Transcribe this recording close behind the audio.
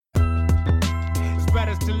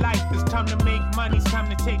to life. It's time to make money. It's time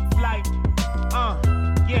to take flight.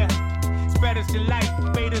 Yeah. Spreaders to life.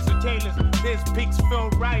 Faders or tailors. This pigs feel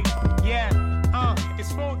right. Yeah.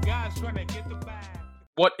 It's 4 guys trying to get the bag.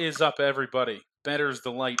 What is up, everybody? Better's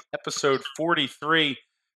Delight, episode 43.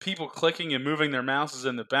 People clicking and moving their mouses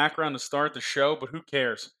in the background to start the show, but who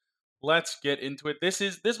cares? Let's get into it.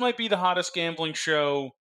 This might be the hottest gambling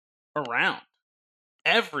show around.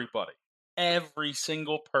 Everybody, every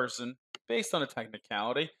single person, based on a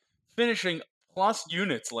technicality, finishing plus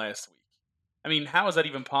units last week. I mean, how is that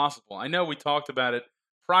even possible? I know we talked about it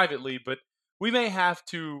privately, but we may have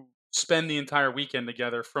to spend the entire weekend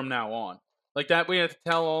together from now on. Like that, we have to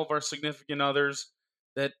tell all of our significant others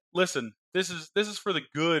that, listen, this is for the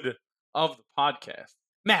good of the podcast.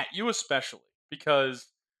 Matt, you especially, because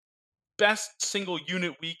best single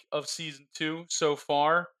unit week of season 2 so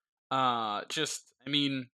far. An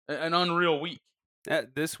unreal week.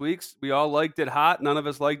 This week's we all liked it hot. None of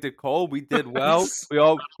us liked it cold. We did well. we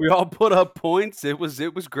all put up points. It was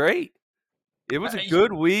great. It was a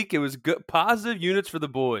good week. It was good positive units for the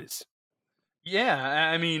boys. Yeah,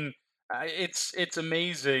 I mean, it's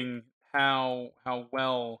amazing how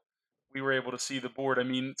well we were able to see the board. I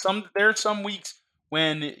mean, there are some weeks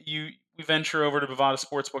when we venture over to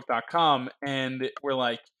bovadasportsbook.com and we're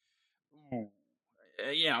like, ooh,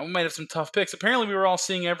 we might have some tough picks. Apparently, we were all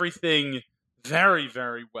seeing everything very,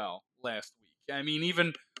 very well last week. I mean,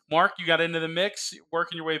 even Mark, you got into the mix,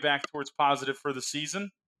 working your way back towards positive for the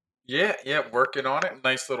season. Yeah, working on it.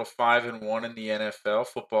 Nice little 5-1 in the NFL.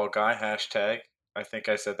 Football guy, hashtag. I think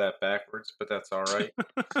I said that backwards, but that's all right.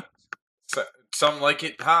 Some like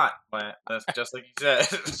it hot, Matt. That's just like you said.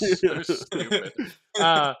 So stupid.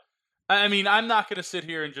 I mean, I'm not going to sit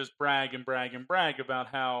here and just brag about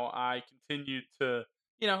how I continued to,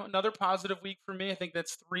 another positive week for me. I think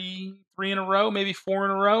that's three in a row, maybe 4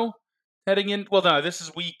 in a row. Heading in, well, no, this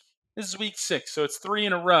is week 6, so it's 3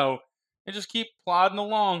 in a row. And just keep plodding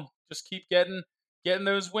along. Just keep getting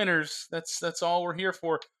those winners. That's all we're here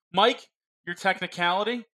for. Mike, your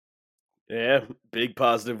technicality? Yeah, big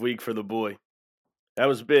positive week for the boy. That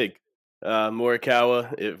was big.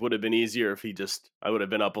 Morikawa, it would have been easier if I would have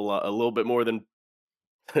been up a little bit more than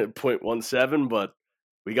 0.17, but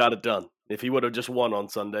we got it done. If he would have just won on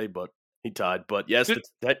Sunday, but he tied. But yes,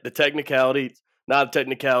 the technicality, not a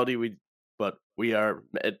technicality, but we are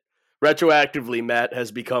retroactively, Matt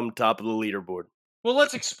has become top of the leaderboard. Well,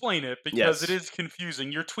 let's explain it because It is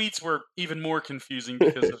confusing. Your tweets were even more confusing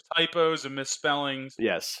because of typos and misspellings.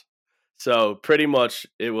 Yes. So pretty much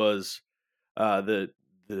it was the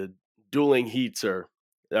dueling heats or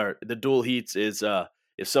the dual heats is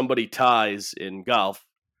if somebody ties in golf,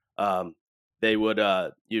 they would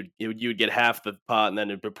you'd get half the pot, and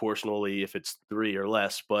then proportionally if it's 3 or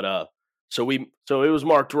less. But so it was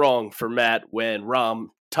marked wrong for Matt when Rahm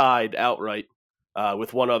tied outright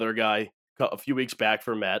with one other guy a few weeks back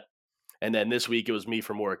for Matt, and then this week it was me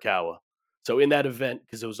for Morikawa. So in that event,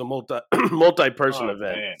 because it was a multi-person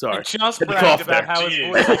event. Man. Sorry, He just bragged about how his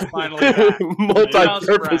voice was finally back.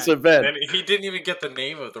 Multi-purpose event. And he didn't even get the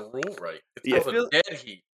name of the rule right. It's called dead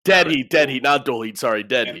heat. Dead heat, not dual heat. Sorry,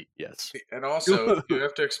 dead heat. Yes. And also, you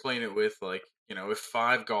have to explain it with if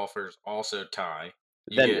 5 golfers also tie,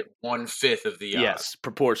 you get 1/5 of the odds. Yes,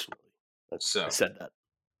 proportionally. I said that.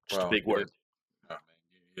 Just a big word.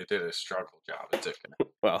 You did a struggle job. It's okay.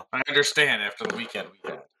 Well, I understand after the weekend we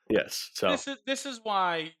had. Yes. So this is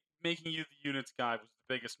why making you the units guy was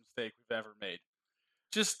the biggest mistake we've ever made.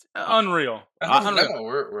 Just unreal. I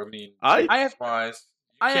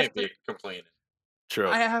can't be complaining. True.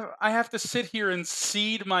 I have to sit here and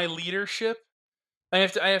cede my leadership. I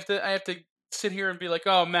have to sit here and be like,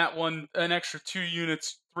 oh, Matt won an extra 2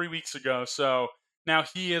 units 3 weeks ago, so now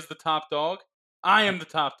he is the top dog. I am the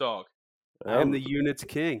top dog. I am the units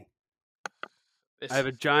king. I have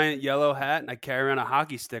a giant yellow hat, and I carry around a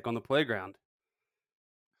hockey stick on the playground.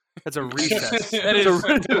 That's a recess. That's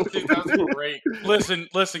great.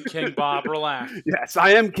 Listen, King Bob, relax. Yes,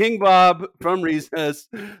 I am King Bob from recess,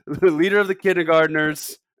 the leader of the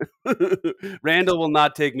kindergartners. Randall will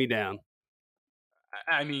not take me down.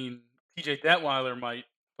 I mean, TJ Detweiler might,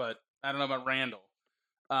 but I don't know about Randall.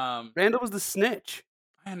 Randall was the snitch.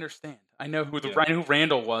 I understand. I know who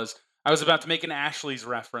Randall was. I was about to make an Ashley's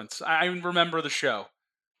reference. I remember the show.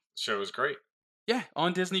 The show was great. Yeah,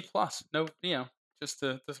 on Disney Plus. No, just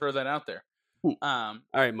to throw that out there. All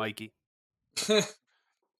right, Mikey.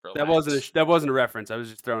 That wasn't a reference. I was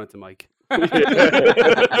just throwing it to Mike.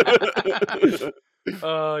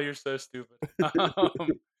 Oh, you're so stupid.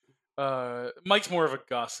 Mike's more of a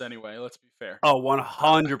Gus anyway. Let's be fair. Oh,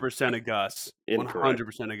 100% a Gus. Incorrect.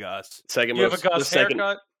 100% a Gus. Second You most. have a Gus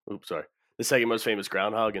haircut? Oops, sorry. The second most famous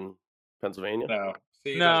groundhog in Pennsylvania. No.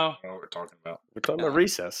 See, No. I don't know what we're talking about. We're talking about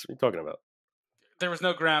Recess. What are you talking about? There was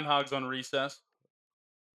no groundhogs on Recess.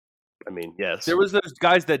 I mean, yes. There was those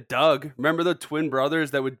guys that dug. Remember the twin brothers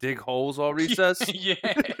that would dig holes all recess? Yeah.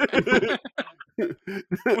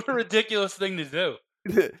 What a ridiculous thing to do.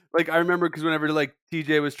 Like I remember because whenever like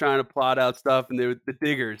TJ was trying to plot out stuff, and the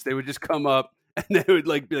diggers, they would just come up and they would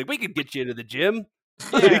like be like, "We could get you into the gym."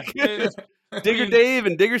 Yeah. Digger Dave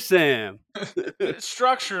and Digger Sam.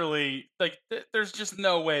 Structurally, like there's just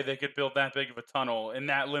no way they could build that big of a tunnel in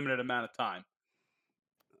that limited amount of time.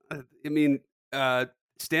 I mean,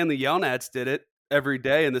 Stanley Yelnats did it every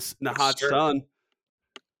day in the hot sun.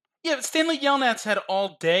 Yeah, but Stanley Yelnats had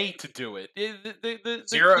all day to do it.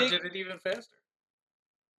 Zero did it even faster.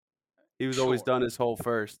 He was always done his hole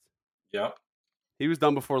first. Yep. He was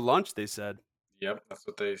done before lunch, they said. Yep. That's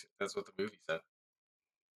what the movie said.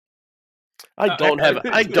 I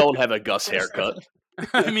don't have a Gus haircut.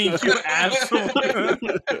 I mean,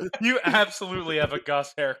 you absolutely have a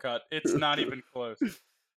Gus haircut. It's not even close.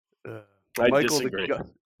 I disagree.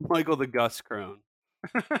 Michael the Gus Crone.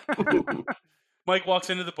 Mike walks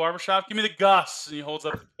into the barbershop. Give me the Gus, and he holds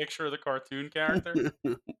up a picture of the cartoon character.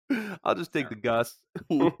 I'll just take the Gus.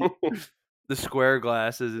 The square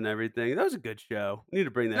glasses and everything. That was a good show. We need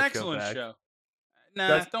to bring that excellent show back. show.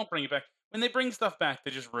 Nah, don't bring it back. When they bring stuff back,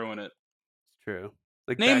 they just ruin it. It's true.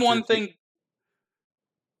 Like Name one thing.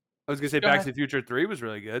 I was gonna say Go Back ahead. to the Future 3 was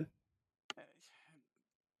really good.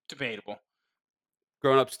 Debatable.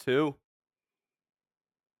 Grown Ups 2.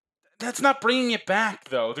 That's not bringing it back,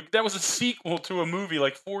 though. That was a sequel to a movie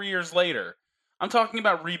like 4 years later. I'm talking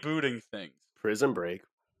about rebooting things. Prison Break.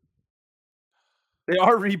 They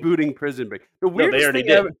are rebooting Prison Break. The No, weirdest they already thing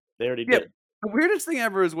did. ever, They already Yeah. did. the weirdest thing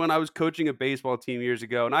ever is when I was coaching a baseball team years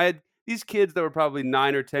ago, and I had these kids that were probably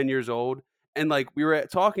 9 or 10 years old, and like we were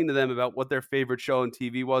talking to them about what their favorite show on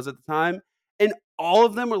TV was at the time, and all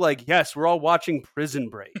of them were like, "Yes, we're all watching Prison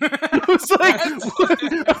Break." It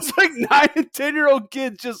was like 9 and 10-year-old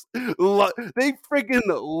kids just they freaking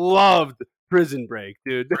loved Prison Break,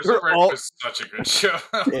 dude. They Prison were Break all- was such a good show.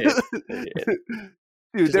 Yeah.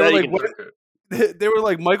 Dude, they were now you like, can what- they were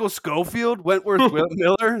like Michael Schofield, Wentworth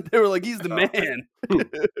Miller. They were like, he's the man.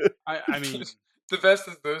 I mean, The best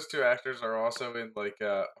is those two actors are also in like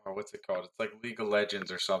what's it called? It's like League of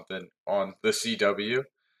Legends or something on the CW,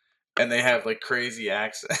 and they have like crazy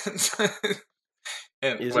accents.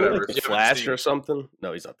 And Isn't whatever. it like if the you haven't Flash seen or it, something?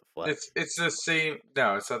 No, he's not the Flash. it's the same.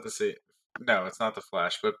 No, it's not the same. No, it's not the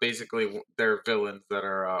Flash. But basically, they're villains that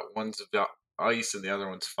are one's ice and the other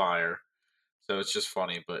one's fire. So it's just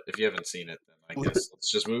funny. But if you haven't seen it, then I guess let's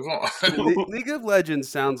just move on. League of Legends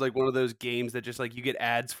sounds like one of those games that just like you get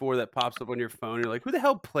ads for that pops up on your phone. You're like, who the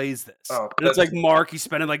hell plays this? Oh, and it's like Mark, he's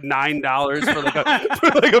spending like $9 for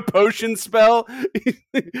like a potion spell.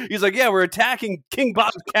 He's like, yeah, we're attacking King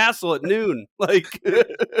Bob's castle at noon. Like,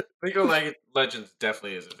 League of Legends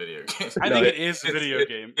definitely is a video game. I think it is a It's- video it-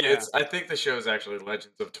 game. It's. I think the show is actually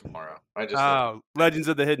Legends of Tomorrow. I just. Legends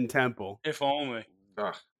of the Hidden Temple. If only.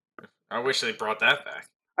 Ugh. I wish they brought that back.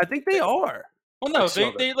 I think they are. Well, no, I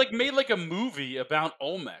saw they like made like a movie about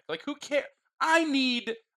Olmec. Like, who cares? I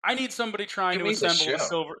need somebody trying Give to me the assemble the show.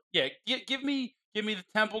 silver. Yeah, give me the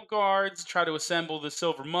temple guards. Try to assemble the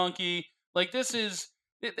silver monkey. Like, this is.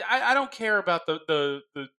 I don't care about the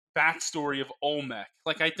backstory of Olmec.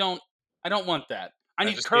 Like, I don't want that. I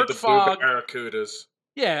need just Kirk the Fogg. Blue Barracudas.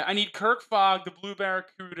 Yeah, I need Kirk Fogg, the blue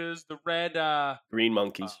barracudas, the red. Green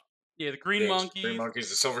monkeys. The green Yes, monkeys, Green monkeys,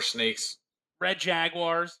 the silver snakes. red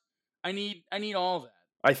jaguars. I need all that.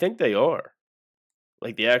 I think they are.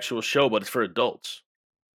 Like the actual show, but it's for adults.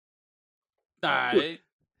 I,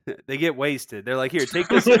 They get wasted. They're like, here, take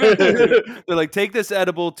this. They're like, take this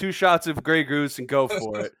edible, 2 shots of Grey Goose, and go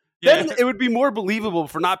for it. yeah. Then it would be more believable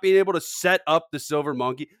for not being able to set up the silver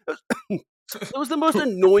monkey. It was the most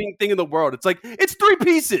annoying thing in the world. It's like, it's 3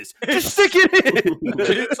 pieces. Just stick it in.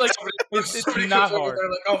 It's like it's Somebody not comes over, hard. They're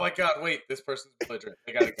like, oh my god, wait, this person's belligerent.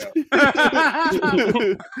 They gotta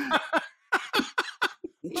go.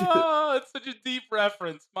 Oh, it's such a deep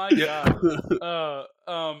reference. My God.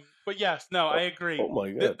 But yes, no, I agree. Oh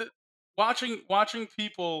my The- god. the- watching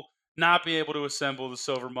people not be able to assemble the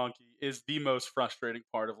silver monkey is the most frustrating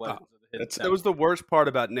part of Legends of the Hidden that's- That was the worst part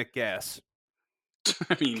about Nick Gas.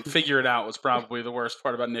 I mean, Figure It Out was probably the worst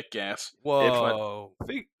part about Nick Gas. Whoa.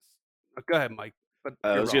 Go ahead, Mike. But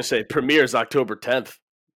I you're was wrong. gonna say premieres October 10th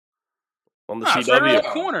on the Ah, it's right around CW. the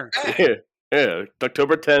corner. Yeah, yeah,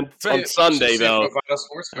 October 10th. It's on Sunday though. Nevada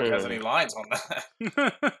Sportsbook has any lines on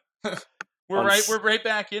that. We're On right. We're right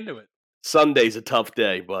back into it. Sunday's a tough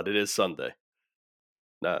day, but it is Sunday.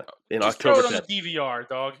 in Just October throw it on 10th. the DVR,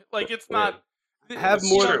 dog. Like it's Yeah. not. Have you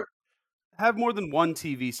more know, have more than one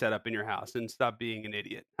TV set up in your house and stop being an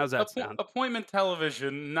idiot. How's that sound? appointment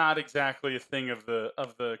television, not exactly a thing of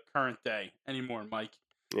the current day anymore, Mike.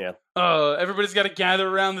 Yeah. Everybody's got to gather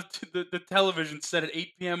around the television set at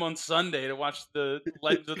 8 p.m. on Sunday to watch the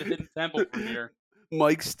Legends of the Hidden Temple premiere.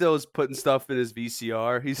 Mike still is putting stuff in his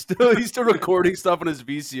VCR. He's still recording stuff on his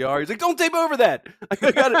VCR. He's like, "Don't tape over that."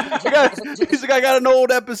 He's like, "I got an old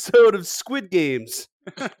episode of Squid Games."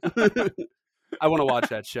 I want to watch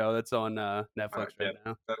that show. That's on Netflix right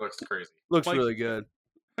now. That looks crazy. Looks Mike- really good.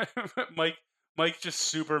 Mike's just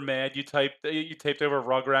super mad. You taped over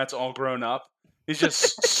Rugrats All Grown Up. He's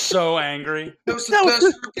just so angry. That was the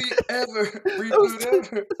best repeat ever. Reboot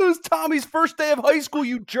ever. It was Tommy's first day of high school,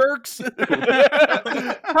 you jerks. How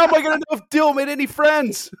am I going to know if Dill made any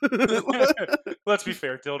friends? Let's be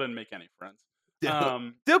fair. Dill didn't make any friends.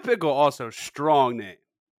 Dill Pickle also strong name.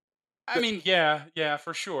 I mean, yeah,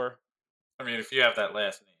 for sure. I mean, if you have that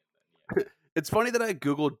last name. It's funny that I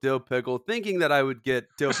Googled Dill Pickle thinking that I would get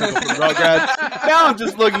Dill Pickle from Rugrats. Now I'm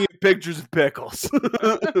just looking at pictures of pickles.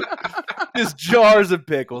 Just jars of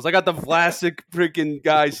pickles. I got the Vlasic freaking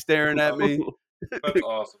guy staring at me. That's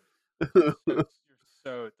awesome. You're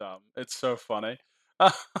so dumb. It's so funny.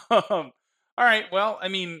 All right. Well, I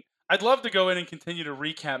mean, I'd love to go in and continue to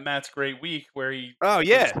recap Matt's great week where he. Oh,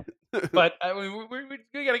 yeah. But I mean,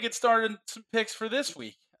 we got to get started on some picks for this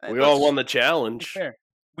week. We all won the challenge. Fair.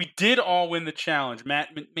 We did all win the challenge.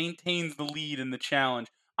 Matt maintains the lead in the challenge.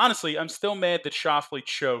 Honestly, I'm still mad that Schauffele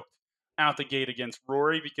choked out the gate against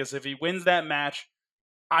Rory because if he wins that match,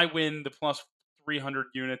 I win the plus 300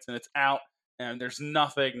 units and it's out. And there's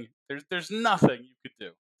nothing. There's nothing you could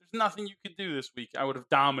do. There's nothing you could do this week. I would have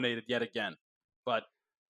dominated yet again, but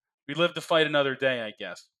we live to fight another day, I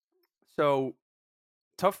guess. So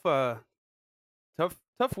tough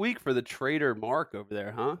week for the trader Mark over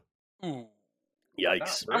there, huh? Ooh,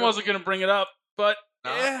 Yikes. I wasn't gonna bring it up, but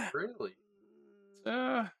yeah, Not really.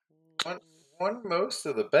 Won most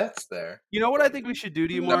of the bets there. You know what I think we should do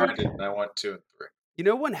to you, No, I Mark? didn't. I won 2 and 3. You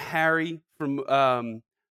know when Harry from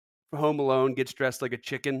Home Alone gets dressed like a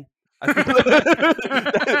chicken? I feel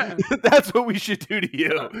that's what we should do to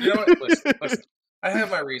you. You know what? Listen. I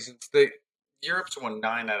have my reasons. Europe's won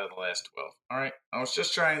 9 out of the last 12. All right. I was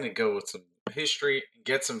just trying to go with some history,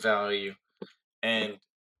 get some value, and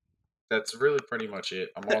that's really pretty much it.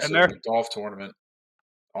 I'm also in a golf tournament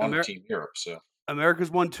on Team Europe, so. America's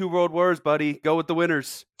won 2 world wars, buddy. Go with the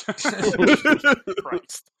winners. Christ.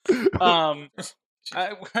 I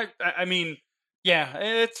mean, yeah,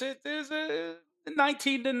 it is a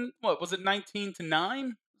 19 to what was it? 19 to 9?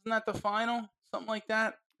 Isn't that the final? Something like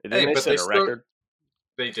that. They set a record.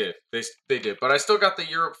 They did. They did. But I still got the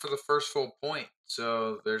Europe for the first full point.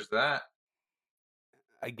 So there's that.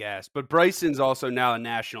 I guess. But Bryson's also now a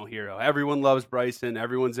national hero. Everyone loves Bryson.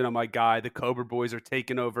 Everyone's in on my guy. The Cobra Boys are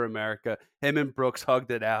taking over America. Him and Brooks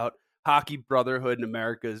hugged it out. Hockey brotherhood in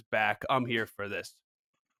America is back. I'm here for this.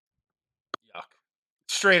 Yuck.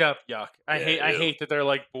 Straight up yuck. I hate that they're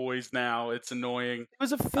like boys now. It's annoying. It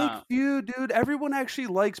was a fake feud, dude. Everyone actually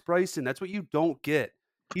likes Bryson. That's what you don't get.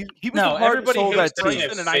 He was no, the heart everybody and soul of hates that team.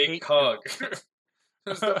 Bryson, and I hate hug.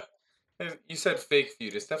 You said fake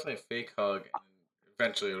feud. It's definitely a fake hug. And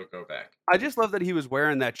eventually, it'll go back. I just love that he was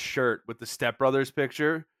wearing that shirt with the Step Brothers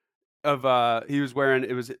picture. He was wearing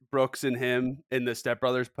it was Brooks and him in the Step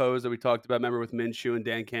Brothers pose that we talked about. Remember with Minshew and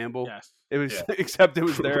Dan Campbell? Yes. It was except it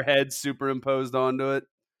was their heads superimposed onto it.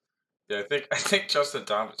 Yeah, I think Justin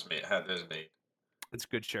Thomas had this made. It's a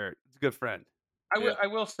good shirt. It's a good friend. I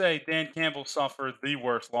will say Dan Campbell suffered the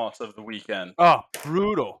worst loss of the weekend. Oh,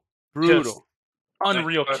 brutal. Just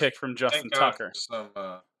unreal kick from Justin Tucker. Some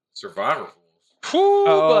survivor rules.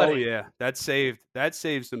 Oh, buddy. yeah. That saved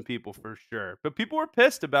some people for sure. But people were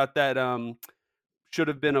pissed about that. Should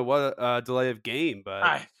have been a delay of game, but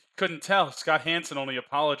I couldn't tell. Scott Hansen only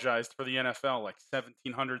apologized for the NFL like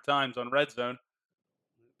 1,700 times on Red Zone.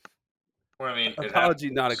 Well, I mean, apology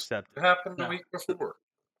not accepted. It happened the week before.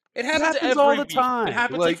 It happens every all the week. time. It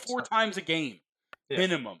happens like 4 times a game,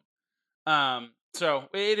 minimum. So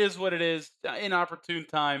it is what it is. Inopportune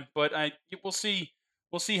time, but we'll see.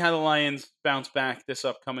 We'll see how the Lions bounce back this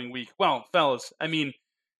upcoming week. Well, fellas, I mean,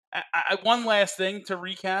 one last thing to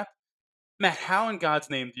recap. Matt, how in God's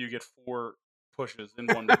name do you get 4 pushes in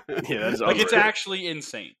one week? That's like it's actually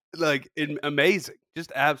insane. Like amazing,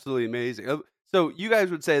 just absolutely amazing. So you guys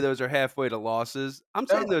would say those are halfway to losses. I'm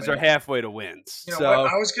saying those are halfway to wins. You know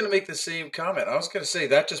what? I was going to make the same comment. I was going to say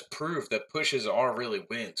that just proved that pushes are really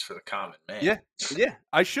wins for the common man. Yeah.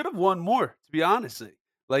 I should have won more, to be honestly.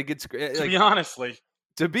 Like it's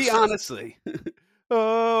to be honestly.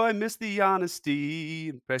 Oh, I miss the honesty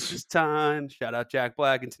and precious time. Shout out Jack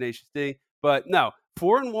Black and Tenacious D. But no,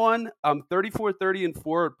 4-1. I'm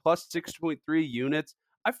 34-30-4 plus 6.3 units.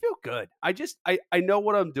 I feel good. I know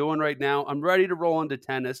what I'm doing right now. I'm ready to roll into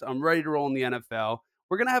tennis. I'm ready to roll in the NFL.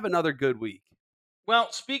 We're gonna have another good week.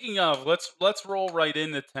 Well, speaking of, let's roll right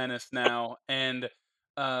into tennis now and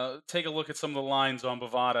take a look at some of the lines on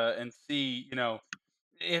Bovada and see,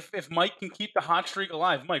 if Mike can keep the hot streak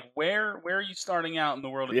alive. Mike, where are you starting out in the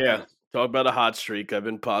world of Yeah, tennis? talk about a hot streak. I've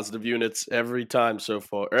been positive units every time so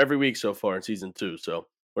far, or every week so far in season 2. So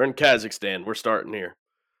we're in Kazakhstan. We're starting here.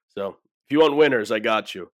 So if you want winners, I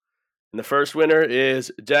got you. And the first winner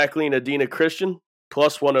is Jacqueline Adina Christian,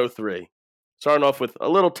 plus 103. Starting off with a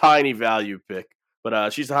little tiny value pick,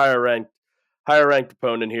 but she's a higher ranked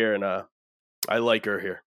opponent here, and I like her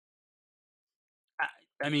here.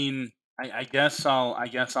 I mean, I guess I'll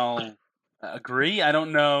agree. I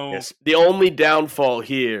don't know. Yes. The only downfall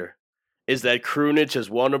here is that Krunic has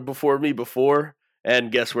won her before me before,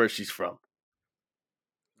 and guess where she's from?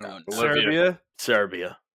 Serbia.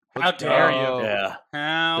 Serbia. How dare go. you? Yeah.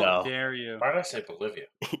 How No. dare you? Why did I say Bolivia?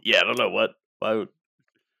 Yeah, I don't know what. Why would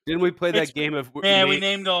Didn't we play It's- that game of Yeah, we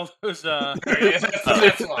named all those South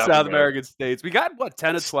American states? We got what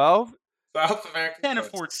 10 to 12 South America. 10 or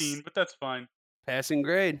 14, but that's fine. passing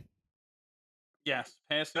grade. Yes,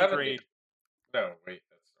 passing That'll grade. No, wait,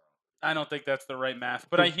 that's wrong. I don't think that's the right math,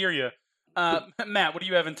 but I hear you. Matt, what do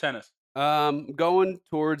you have in tennis? Going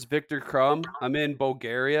towards Victor Krum. I'm in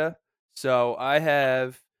Bulgaria, so I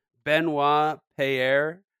have Benoit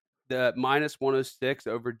Paire, the minus 106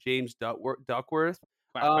 over James Duckworth.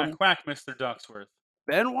 Quack, quack, quack, Mr. Ducksworth.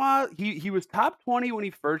 Benoit, he was top 20 when he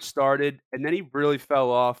first started, and then he really fell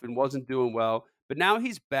off and wasn't doing well. But now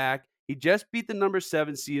he's back. He just beat the number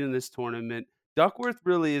 7 seed in this tournament. Duckworth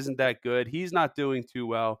really isn't that good. He's not doing too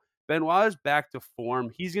well. Benoit is back to form.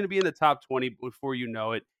 He's going to be in the top 20 before you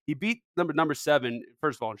know it. He beat number 7,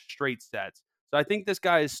 first of all, in straight sets. So I think this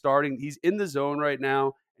guy is starting. He's in the zone right now,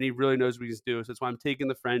 and he really knows what he's doing. So that's why I'm taking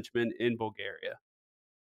the Frenchman in Bulgaria.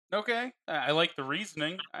 Okay, I like the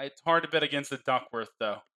reasoning. It's hard to bet against the Duckworth,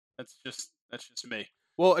 though. That's just me.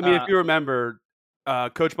 Well, I mean, if you remember,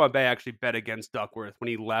 Coach Bombay actually bet against Duckworth when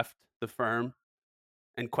he left the firm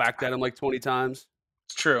and quacked at him like 20 times.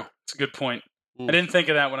 It's true. It's a good point. I didn't think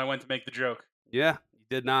of that when I went to make the joke. Yeah, you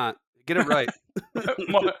did not. Get it right.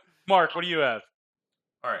 Mark, what do you have?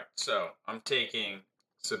 All right, so I'm taking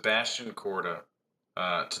Sebastian Korda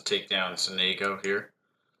to take down Sonego here.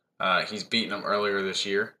 He's beaten him earlier this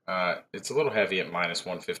year. It's a little heavy at minus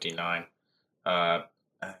 159.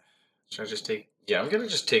 Should I just take? Yeah, I'm going to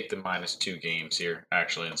just take the minus 2 games here,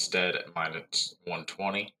 actually, instead at minus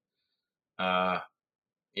 120.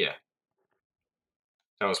 Yeah.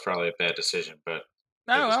 That was probably a bad decision, but...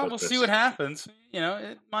 No, well, we'll see what happens.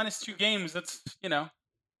 Minus 2 games, that's, it's a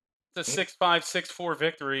 6-5, 6-4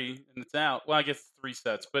 victory, and it's out. Well, I guess 3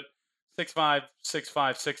 sets, but 6-5,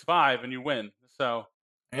 6-5, 6-5, and you win. So...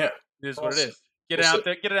 Yeah, it is what it is. Get it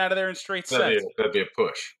out of there in straight sets. That'd be a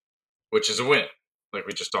push, which is a win, like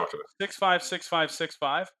we just talked about. 6-5, 6-5,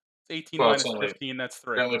 6-5. It's 18 minus 15. That's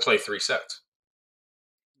 3. They only play 3 sets.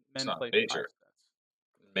 Men not play major. 5 sets.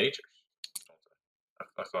 Majors.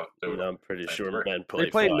 I thought they would. I'm pretty sure men They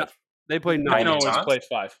play 5. They play 9 I know innings. always play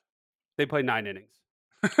 5. They play 9 innings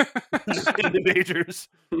in the majors.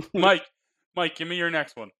 Mike, give me your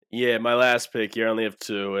next one. Yeah, my last pick here. I only have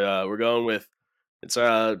 2. We're going with it's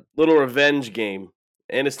a little revenge game.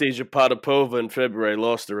 Anastasia Potapova in February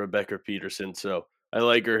lost to Rebecca Peterson, so I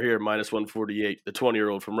like her here, minus 148, the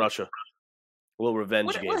 20-year-old from Russia. A little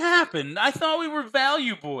revenge game. What happened? I thought we were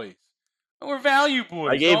value boys. We're value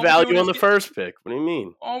boys. I gave value on the first pick. What do you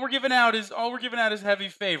mean? All we're giving out is heavy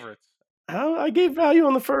favorites. How? I gave value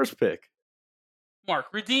on the first pick. Mark,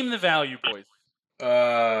 redeem the value boys.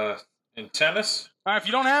 In tennis? All right, if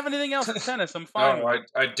you don't have anything else in tennis, I'm fine. No,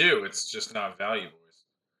 I do. It's just not value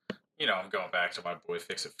boys. I'm going back to my boy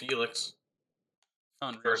Fix-It Felix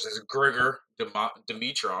versus Grigor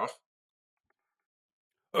Dimitrov.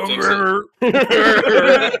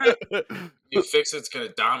 Fix-It's going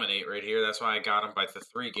to dominate right here. That's why I got him by the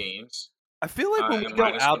 3 games. I feel like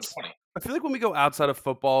when we go outside of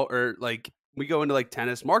football or like we go into like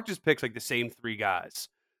tennis, Mark just picks like the same 3 guys,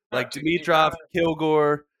 like Dimitrov,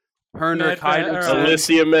 Kilgore, Herner,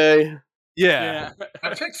 Alicia May. Yeah.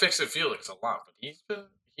 I picked Fix-It Felix a lot, but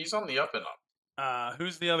he's on the up and up.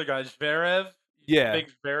 Who's the other guy? Zverev? Yeah. Big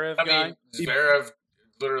Zverev guy? Zverev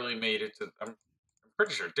literally made it to... I'm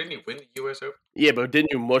pretty sure. Didn't he win the U.S. Open? Yeah, but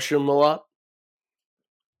didn't you mush him a lot?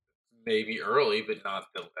 Maybe early, but not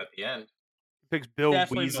at the end. Picks Bill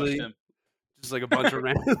Definitely Weasley. Just like a bunch of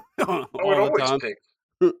random all I would the always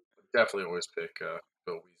time. definitely always pick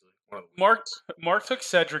Bill Weasley. One of the Mark took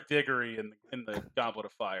Cedric Diggory in the Goblet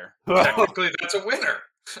of Fire. Technically, that's a winner.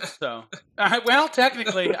 So, well,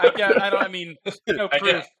 technically, I mean, no I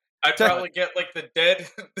proof. guess I'd probably get like the dead,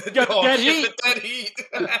 Got the dead heat. The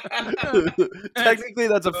dead heat. Technically,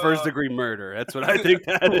 that's a first-dedegree murder. That's what I think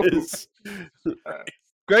that is.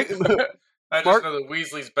 Great. I just Mark- know the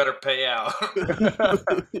Weasleys better pay out.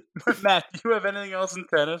 Matt, do you have anything else in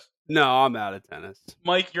tennis? No, I'm out of tennis.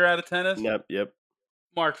 Mike, you're out of tennis? Yep.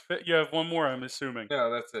 Mark, you have one more, I'm assuming.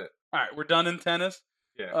 No, that's it. All right, we're done in tennis?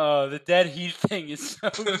 Yeah. The dead heat thing is so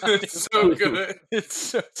It's so good. It's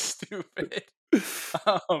so stupid.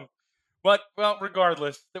 But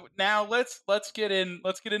regardless, now let's get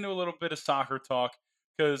into a little bit of soccer talk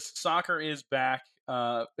because soccer is back.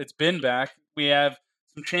 It's been back. We have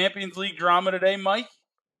some Champions League drama today, Mike.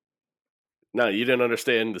 No, you didn't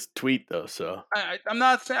understand this tweet though, so I'm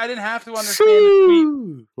not saying I didn't have to understand the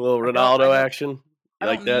tweet. A little I don't- Ronaldo action. You I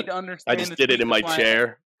like don't that? need to understand. I just the did it tweet, in my that's why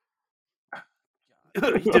chair.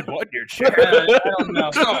 You did what in your chair? I don't know.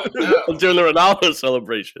 I'm doing the Ronaldo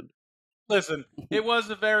celebration. Listen, it was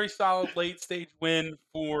a very solid late stage win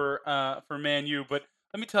for Man U, but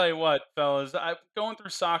let me tell you what, fellas, I'm going through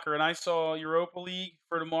soccer and I saw Europa League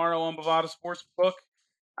for tomorrow on Bovada Sportsbook.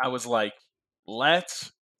 I was like,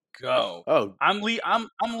 let's go. Oh, I'm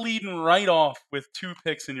leading right off with 2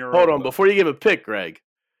 picks in Europa. hold on. Before you give a pick, Greg,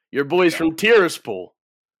 your boys from Tiraspol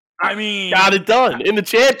I mean, got it done in the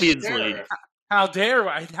Champions League. Yeah. how dare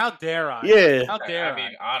I? How dare I? Yeah. How dare I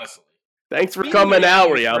mean, honestly. Thanks for He coming made out,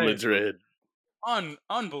 me Real great. Madrid.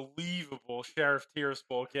 Unbelievable, Sheriff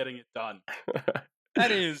Tiraspol getting it done.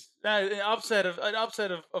 That is an upset of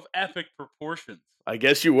epic proportions. I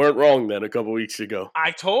guess you weren't wrong then a couple weeks ago.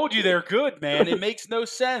 I told you they're good, man. It makes no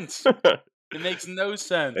sense. It makes no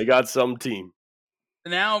sense. They got some team.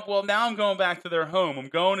 Now I'm going back to their home. I'm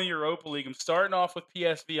going to Europa League. I'm starting off with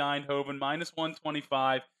PSV Eindhoven,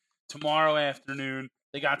 -125 tomorrow afternoon.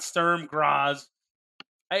 They got Sturm Graz.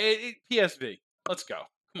 PSV. Let's go.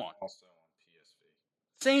 Come on. Also on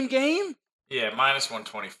PSV. Same game? Yeah,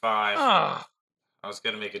 -125. Ah, I was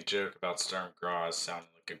gonna make a joke about Sturm Graz sounding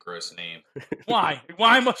like a gross name. why?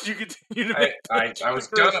 Why must you continue to make I was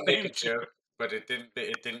gross gonna make a names? joke, but it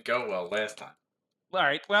didn't go well last time. All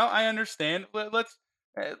right. Well, I understand. Let's.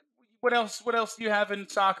 What else? What else do you have in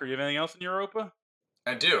soccer? You have anything else in Europa?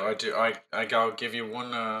 I do. I'll give you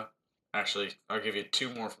one. Actually, I'll give you 2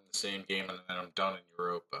 more from the same game, and then I'm done in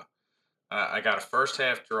Europa. I got a first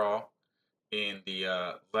half draw in the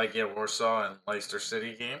Legia Warsaw and Leicester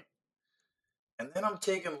City game, and then I'm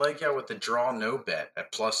taking Legia with the draw no bet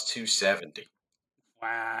at +270.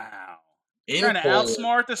 Wow. In Trying to Poland.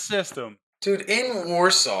 outsmart the system. Dude, in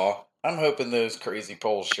Warsaw, I'm hoping those crazy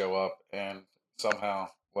Poles show up and somehow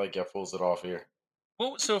Legia pulls it off here.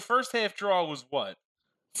 Well, so first half draw was what?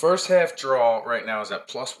 First half draw right now is at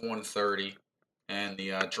 +130, and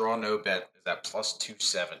the draw no bet is at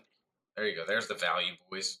 +270. There you go. There's the value,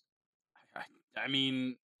 boys. I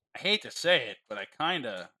mean, I hate to say it, but I kind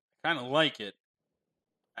of like it.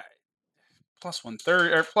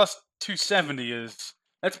 +130 or +270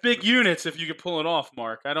 that's big units if you could pull it off,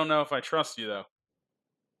 Mark. I don't know if I trust you though.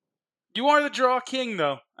 You are the draw king,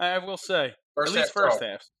 though. I will say, First at least half first draw.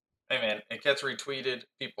 half. Hey man, it gets retweeted.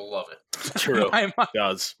 People love it. True. my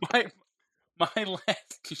Does.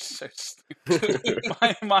 last. You're so stupid.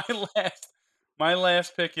 my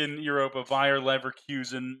last pick in Europa, Bayer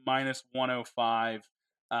Leverkusen -105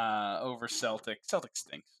 over Celtic. Celtic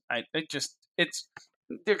stinks.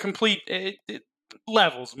 They're complete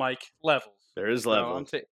levels, Mike. Levels. There is So level.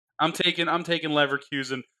 I'm taking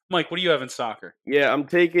Leverkusen. Mike, what do you have in soccer? Yeah, I'm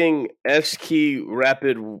taking SK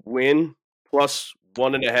Rapid win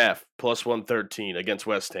 +1.5, +113 against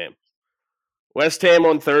West Ham. West Ham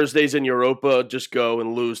on Thursdays in Europa just go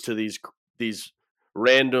and lose to these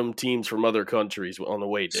random teams from other countries on the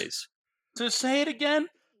away days. So say it again.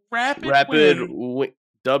 Rapid win. Win.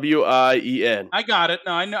 WIEN. I got it.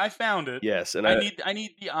 No, I know. I found it. Yes, and I need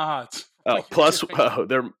the odds. they're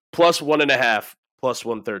 +1.5,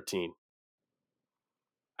 +113.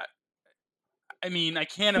 I mean, I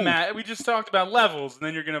can't imagine. We just talked about levels, and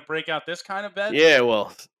then you're going to break out this kind of bet? Yeah,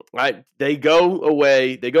 well, they go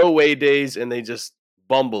away days, and they just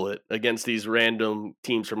bumble it against these random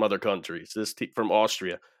teams from other countries. This from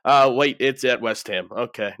Austria. Wait, it's at West Ham.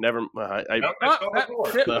 Okay, never mind. Nope, it's on the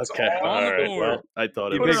board. Tip. It's Okay, all on all the right. board. Well, I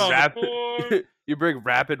thought it You Put big it was. on rapid. the board. You big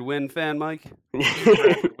rapid win fan, Mike?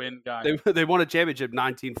 Rapid win guy. They won a championship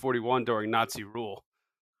 1941 during Nazi rule.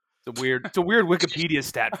 It's a weird Wikipedia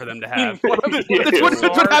stat for them to have. Yeah. That's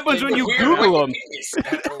what happens when you Google them.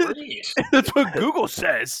 them. That's what Google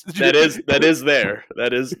says. That is there.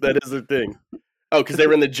 That is the thing. Oh, because they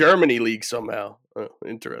were in the Germany league somehow. Oh,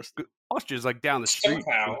 interesting. Austria's like down the street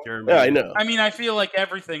Somehow. from Germany. Yeah, I know. I mean, I feel like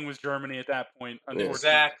everything was Germany at that point. Unfortunately.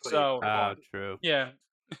 Exactly. So, True. yeah,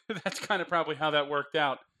 that's kind of probably how that worked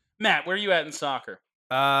out. Matt, where are you at in soccer?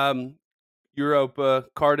 Europa,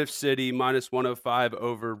 Cardiff City -105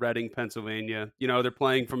 over Reading, Pennsylvania. You know, they're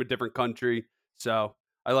playing from a different country, so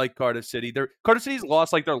I like Cardiff City. Cardiff City's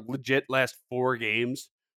lost like their legit last 4 games,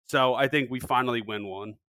 so I think we finally win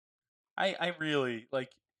one. I really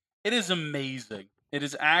like. It is amazing. It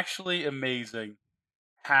is actually amazing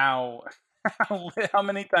how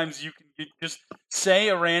many times you can just say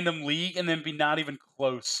a random league and then be not even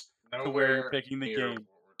close to where you're picking the near game. What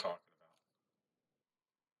we're talking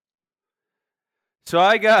So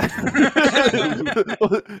I got.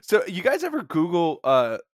 So you guys ever Google?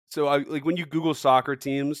 Like when you Google soccer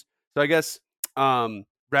teams. So I guess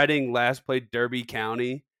Reading last played Derby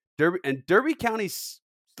County. Derby County's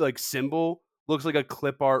like symbol looks like a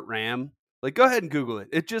clip art ram. Like, go ahead and Google it.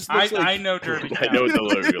 It just looks like I know Derby I County. know what the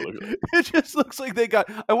logo looks like. it just looks like they got.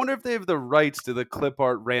 I wonder if they have the rights to the clip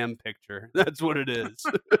art ram picture. That's what it is.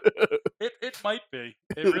 It might be.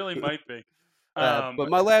 It really might be. But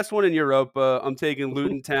my last one in Europa, I'm taking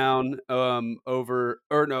Luton Town over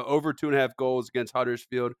 2.5 goals against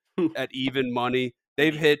Huddersfield at even money.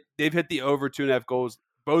 They've hit the over 2.5 goals,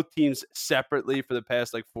 both teams separately for the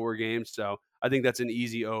past like 4 games. So I think that's an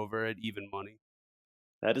easy over at even money.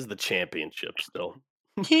 That is the championship still.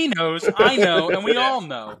 He knows, I know, and we all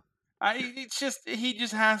know. He just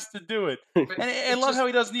has to do it. And I love how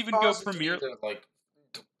he doesn't even go causes me Premier. to, like,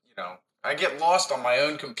 I get lost on my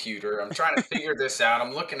own computer. I'm trying to figure this out.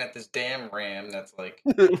 I'm looking at this damn RAM that's like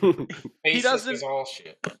basic doesn't- as all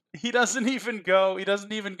shit. He doesn't even go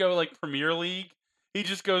like Premier League. He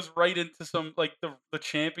just goes right into some like the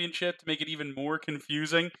championship to make it even more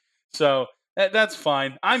confusing. So that's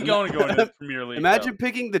fine. I'm going to go into the Premier League. Imagine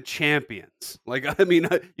picking the champions. Like, I mean,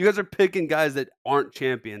 you guys are picking guys that aren't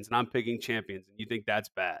champions, and I'm picking champions, and you think that's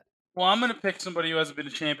bad. Well, I'm going to pick somebody who hasn't been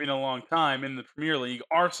a champion in a long time in the Premier League.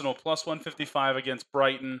 Arsenal +155 against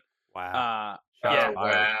Brighton. Wow. Yeah,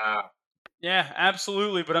 Wow. yeah,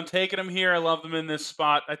 absolutely. But I'm taking them here. I love them in this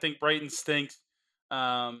spot. I think Brighton stinks.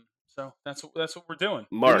 So that's what we're doing.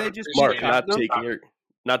 Mark, they just Mark, beat not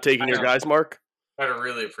Tottenham? taking your guys, Mark. I'd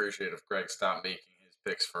really appreciate if Greg stopped making his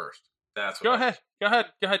picks first. That's what Go ahead. You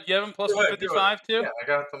have them +155 too. Yeah, I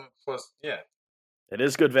got them plus. Yeah, It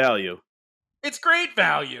is good value. It's great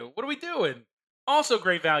value. What are we doing? Also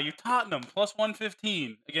great value. Tottenham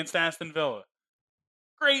 +115 against Aston Villa.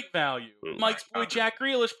 Great value. Oh Mike's boy Jack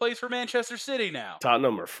Grealish plays for Manchester City now.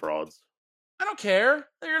 Tottenham are frauds. I don't care.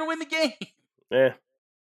 They're gonna win the game. Yeah.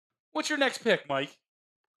 What's your next pick, Mike?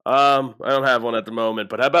 I don't have one at the moment,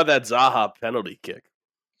 but how about that Zaha penalty kick?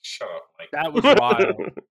 shut up, Mike. That was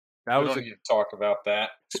wild. That We was don't need to talk about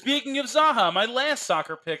that. Speaking of Zaha, my last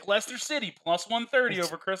soccer pick, Leicester City +130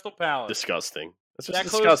 over Crystal Palace. Disgusting. That's just That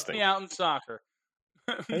closes disgusting. me out in soccer.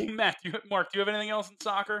 Matt, Mark, do you have anything else in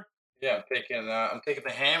soccer? Yeah, I'm taking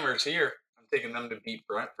the Hammers here. I'm taking them to beat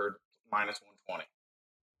Brentford -120.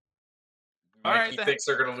 All right, Mikey thinks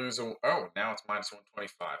they're going to lose. Now it's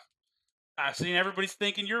 -125. I've seen everybody's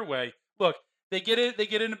thinking your way. Look, they get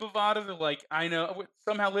into Bovada. They're like, I know,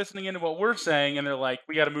 somehow listening into what we're saying, and they're like,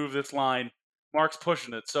 we got to move this line. Mark's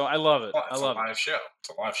pushing it, so I love it. Well, I it's love a live show. It's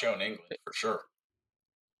a live show in England for sure.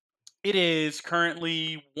 it. It is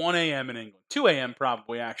currently 1 a.m. in England, 2 a.m.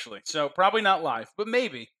 probably actually. So probably not live, but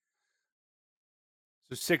maybe.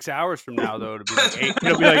 So 6 hours from now, though, it'll be like 8.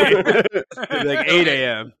 It'll be like 8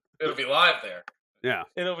 a.m. It'll be live there. Yeah,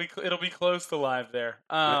 It'll be close to live there.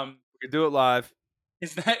 we can do it live.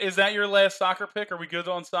 Is that your last soccer pick? Are we good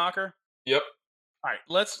on soccer? Yep. All right,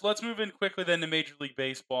 let's move in quickly then to Major League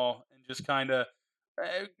Baseball and just kind of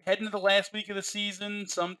head into the last week of the season.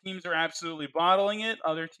 Some teams are absolutely bottling it.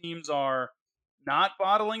 Other teams are not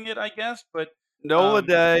bottling it, I guess. But Nola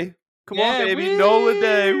Day. Come on, baby. Nola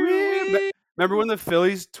Day. Woo. Remember when the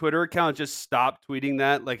Phillies Twitter account just stopped tweeting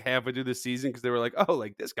that like halfway through the season because they were like, oh,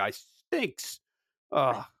 like this guy stinks.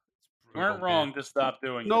 Oh, weren't wrong to stop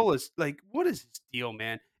doing it. Nola's like, what is his deal,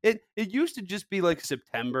 man? It used to just be like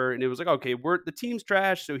September, and it was like, okay, the team's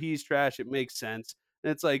trash, so he's trash. It makes sense.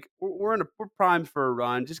 And it's like we're primed for a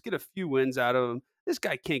run. Just get a few wins out of him. This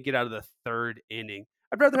guy can't get out of the 3rd inning.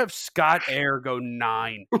 I'd rather have Scott Air go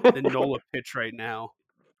 9 than Nola pitch right now.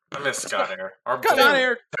 I miss Scott Air. Our Scott bullpen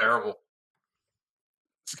Air. is terrible.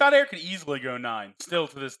 Scott Air could easily go 9 still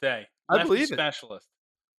to this day. I Lefty believe it. specialist.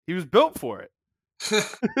 He was built for it.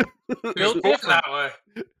 Built Born different. that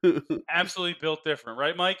way. Absolutely built different,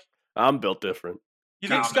 right, Mike? I'm built different. You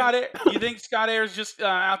think Common. Scott Ayers just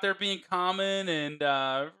out there being common and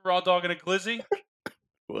raw dogging a glizzy?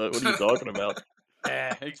 What are you talking about?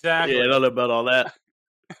 Yeah, exactly. Yeah, I don't know about all that.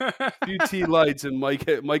 QT lights and Mike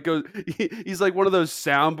goes. He's like one of those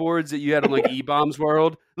soundboards that you had on like E-Bombs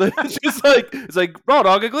World. It's just like raw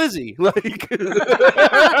dog a glizzy. Like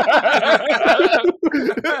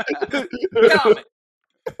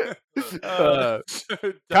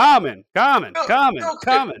Common. common.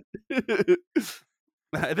 Okay.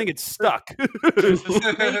 I think it's stuck. There's a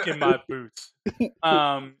snake in my boots.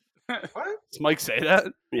 What? Does Mike say that?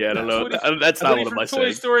 Yeah, I don't know. That's what That's not one of from my Toy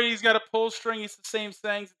sayings. Story, he's got a pull string. It's the same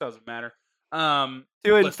things. It doesn't matter. To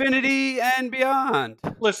Listen. infinity and beyond.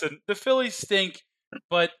 Listen, the Phillies stink,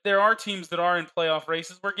 but there are teams that are in playoff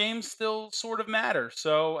races where games still sort of matter.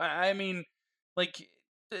 So, I mean, like,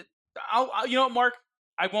 I'll you know what, Mark?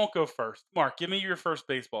 I won't go first. Mark, give me your first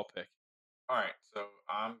baseball pick. All right, so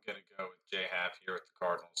I'm gonna go with J Happ here with the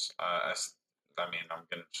Cardinals. I'm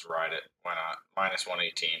gonna just ride it. Why not? Minus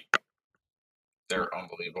 118. They're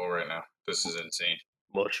unbelievable right now. This is insane.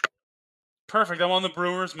 Mush. Perfect. I'm on the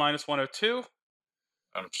Brewers, minus 102.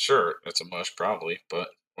 I'm sure it's a mush, probably, but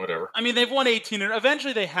whatever. I mean, they've won 18, and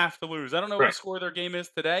eventually they have to lose. I don't know what Right. the score of their game is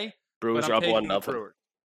today. Brewers but are I'm up taking the 1-0 Brewers.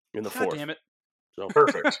 in the God fourth. damn it! So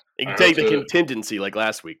Perfect. you can I take hope the to- contingency like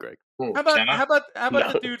last week, Greg. Ooh, How about can I? the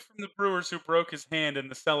No. dude from the Brewers who broke his hand in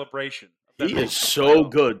the celebration? of them He making is the so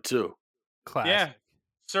playoffs? good too. Classic. Yeah,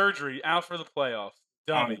 surgery out for the playoffs.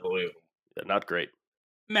 Dummy. Unbelievable. Yeah, not great.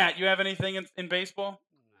 Matt, you have anything in baseball?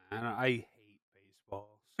 I hate baseball.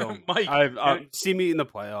 So Mike, I've see me in the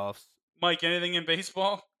playoffs. Mike, anything in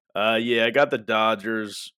baseball? Yeah, I got the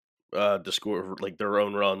Dodgers to score like their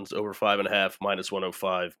own runs over 5.5 minus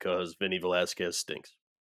 105 because Vinny Velasquez stinks,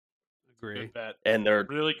 Agree. Good bet. and they're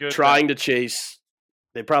Really good. trying to chase.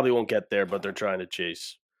 They probably won't get there, but they're trying to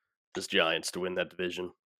chase this Giants to win that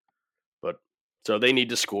division. But so they need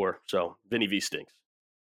to score. So Vinny V stinks.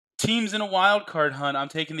 Teams in a wild card hunt. I'm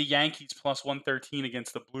taking the Yankees plus 113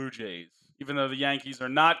 against the Blue Jays. Even though the Yankees are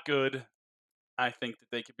not good, I think that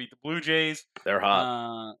they could beat the Blue Jays. They're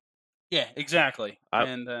hot. Yeah, exactly. I-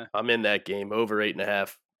 And I'm in that game over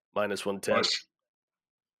 8.5 minus 110. Mush.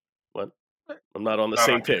 What? I'm not on the No,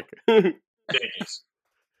 same no. pick. Yankees.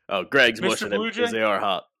 Oh, Greg's Mr. mushing them Blue because Jay? they are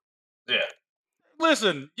hot. Yeah.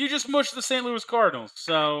 listen, you just mushed the St. Louis Cardinals,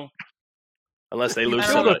 so Unless they I lose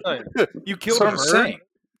don't know tonight. what to tell you. You killed That's what a I'm bird.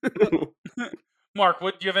 saying. Mark,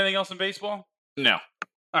 do you have anything else in baseball? No.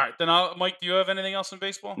 All right, then Mike, do you have anything else in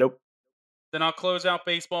baseball? Nope. Then I'll close out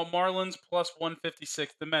baseball. Marlins plus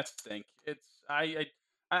 156. The Mets stink.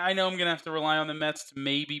 I know I'm gonna have to rely on the Mets to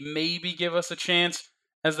maybe give us a chance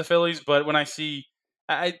as the Phillies, but when I see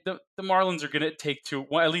the Marlins are gonna take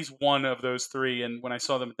at least one of those three, and when I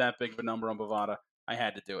saw them at that big of a number on Bovada, I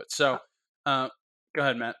had to do it. So, go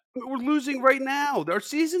ahead, Matt. We're losing right now. Our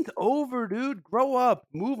season's over, dude. Grow up.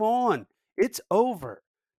 Move on. It's over.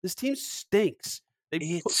 This team stinks.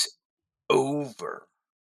 It's over.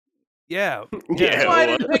 Yeah. That's why I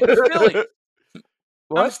didn't pick the Phillies. I'm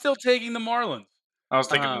What? still taking the Marlins. I was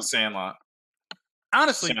thinking Uh, the Sandlot.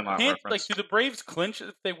 Honestly, Sandlot like, reference. do the Braves clinch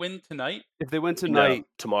if they win tonight? If they win No, tonight,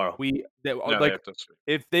 tomorrow. No, they like have to sweep.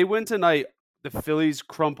 if they win tonight, the Phillies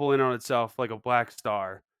crumple in on itself like a black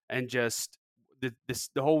star, and just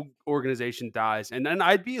the whole organization dies. And then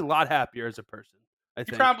I'd be a lot happier as a person. I You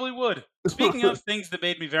think. probably would. Speaking of things that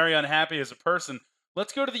made me very unhappy as a person,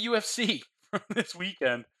 let's go to the UFC from this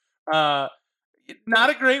weekend. Not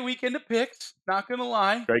a great weekend of picks, not going to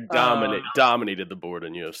lie. Greg dominated the board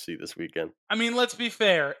in UFC this weekend. I mean, let's be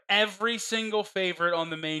fair. Every single favorite on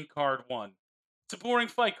the main card won. It's a boring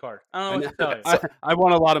fight card. I don't know what to tell you. I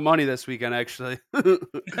won a lot of money this weekend, actually.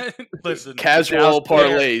 Listen, Casual Dallas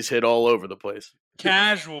Bears. parlays hit all over the place.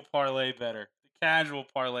 Casual parlay better. Casual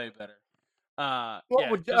parlay better.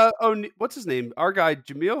 What's his name? Our guy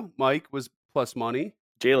Jamil Mike was plus money.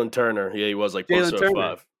 Jalen Turner, yeah, he was like plus Jalen Turner.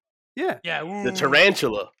 05. Yeah, Yeah, ooh, The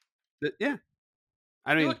tarantula, yeah.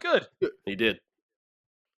 I you mean, look good. he did.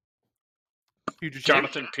 future champ.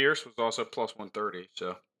 Jonathan Pierce was also plus 130.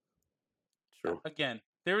 So True. Again,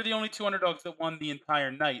 they were the only two underdogs that won the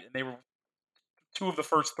entire night, and they were two of the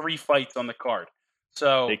first three fights on the card.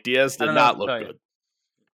 So Nick Diaz I did don't know not what to look tell you. good.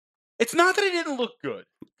 it's not that he didn't look good.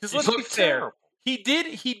 Because He let's be looked fair, terrible.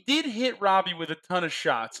 he did hit Robbie with a ton of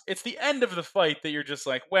shots. It's the end of the fight that you're just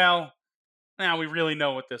like, well, now we really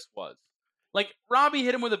know what this was. Like Robbie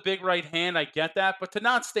hit him with a big right hand, I get that, but to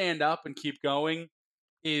not stand up and keep going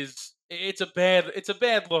it's a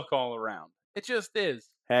bad look all around. It just is.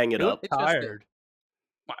 Hang it He up. looked It just is. tired.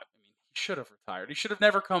 Well, I mean, should have retired. He should have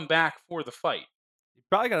never come back for the fight. He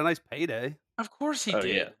probably got a nice payday. Of course he Oh,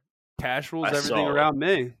 did. yeah. Cash rules I everything saw it. around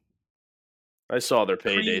me. I saw their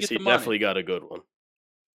Where do you paydays. get He the money? definitely got a good one.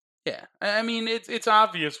 Yeah, I mean it's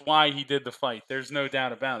obvious why he did the fight. There's no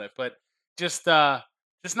doubt about it. But just not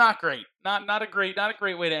great. Not a great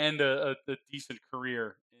way to end a decent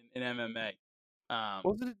career in MMA.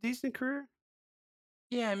 Was it a decent career?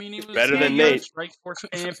 Yeah, I mean he was better than he was Nate. Strikeforce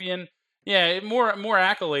champion. Yeah, more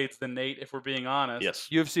accolades than Nate, if we're being honest. Yes.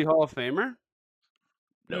 UFC Hall of Famer?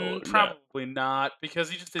 No, Probably not, because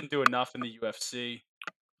he just didn't do enough in the UFC.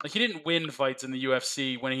 Like he didn't win fights in the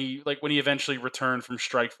UFC when he eventually returned from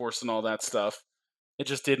Strikeforce and all that stuff. It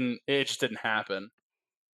just didn't happen.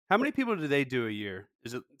 How many people do they do a year?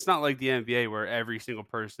 It's not like the NBA where every single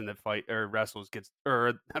person that fight or wrestles gets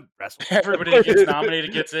or not wrestles. Everybody that gets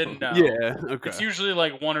nominated gets in. No. Yeah, okay. It's usually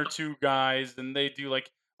like one or two guys, and they do like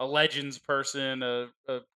a Legends person, a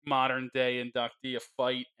modern day inductee, a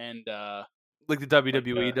fight, and like the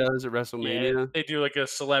WWE does at yeah, WrestleMania. they do like a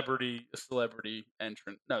celebrity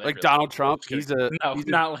entrant. No, they Like really Donald don't. Trump, I'm just kidding. he's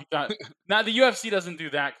not like that. Not the UFC doesn't do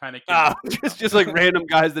that kind of. Ah, just like random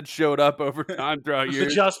guys that showed up over time throughout The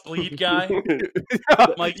years. Just Bleed guy,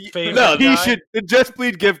 Mike's favorite No, he guy. should. The Just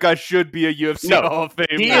Bleed gift guy should be a UFC No, Hall of Fame.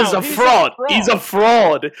 He No, is a he's a fraud. fraud. He's a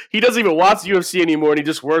fraud. He doesn't even watch UFC anymore, and he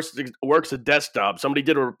just works a desk job. Somebody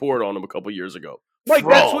did a report on him a couple years ago. Like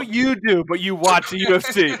that's Fraud. what you do, but you watch the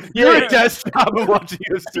UFC. You're Yeah. a desk job and watch the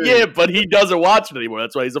UFC. Yeah, but he doesn't watch it anymore.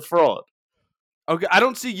 That's why he's a fraud. Okay, I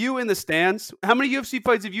don't see you in the stands. How many UFC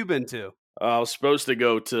fights have you been to? I was supposed to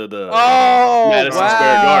go to the Oh, Madison wow.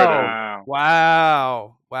 Square Garden.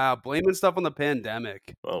 Wow. Blaming stuff on the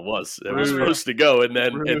pandemic. Well, it was Rude. supposed to go, and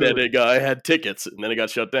then Rude. I had tickets, and then it got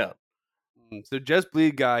shut down. So Just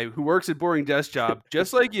Bleed guy who works at boring desk job,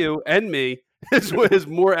 just like you and me, has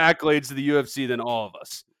more accolades to the UFC than all of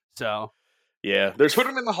us. So Yeah, there's Put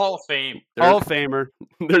him in the Hall of Fame. Hall of Famer.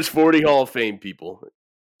 there's 40 Hall of Fame people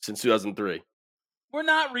since 2003. We're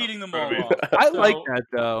not reading them all Maybe. off. I like So- that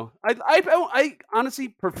though. I honestly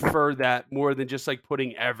prefer that more than just like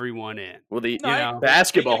putting everyone in. Well, the No, I-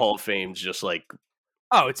 basketball I- Hall of Fame's just like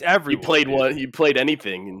Oh, it's everyone. you played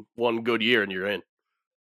anything in one good year, and you're in.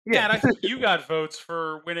 Yeah, and I think you got votes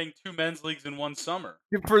for winning 2 men's leagues in one summer.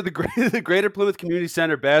 For the Greater Plymouth Community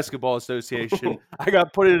Center Basketball Association, I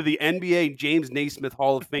got put into the NBA James Naismith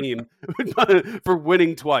Hall of Fame for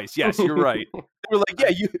winning twice. Yes, you're right. They were like,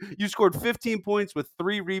 yeah, you scored 15 points with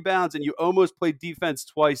 3 rebounds, and you almost played defense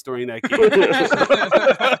twice during that game.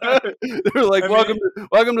 They were like, I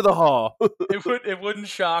welcome to the Hall. It wouldn't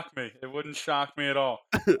shock me. It wouldn't shock me at all.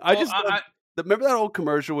 Remember that old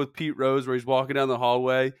commercial with Pete Rose where he's walking down the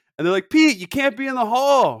hallway and they're like, Pete, you can't be in the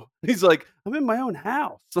hall. And he's like, I'm in my own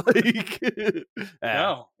house. Like,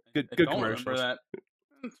 No, good I don't remember commercials. that.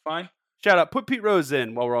 It's fine. Shout out, put Pete Rose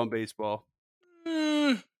in while we're on baseball.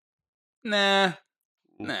 Nah.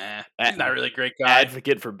 He's not really a great guy.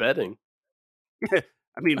 Advocate for betting.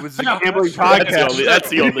 I mean, was a No, gambling that's podcast. That's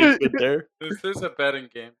the only good there. This is a betting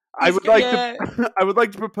game. I would like Yeah. to. I would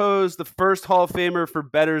like to propose the first Hall of Famer for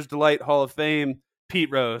Better's Delight Hall of Fame, Pete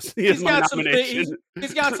Rose. He is He's my got some nomination.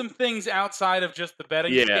 he's got some things outside of just the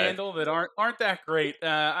betting Yeah. scandal that aren't that great.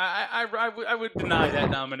 I would deny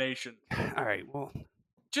that nomination. All right, well,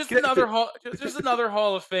 Just Get- another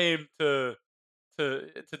Hall of Fame to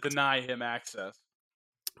deny him access.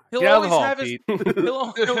 He'll get out of always the hall, have his Pete.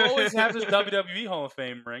 he'll always have his WWE Hall of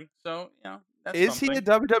Fame ring. So that's Is he a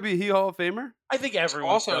something. WWE Hall of Famer? I think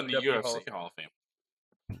everyone's Also in the WWE Hall of UFC Hall of Fame.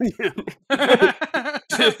 I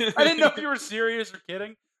didn't know if you were serious or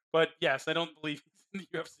kidding, but yes, I don't believe he's in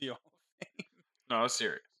the UFC Hall of Fame. No, it's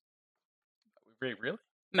serious. Wait, really?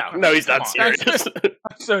 No, No, he's not Come on. serious.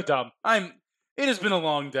 I'm so dumb. It has been a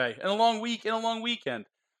long day and a long week and a long weekend,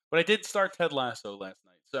 but I did start Ted Lasso last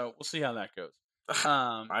night, so we'll see how that goes.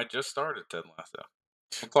 I just started Ted Lasso.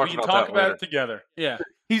 We'll We talk can about talk that about later. it together. Yeah.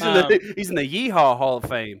 He's in the Yeehaw Hall of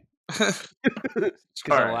Fame.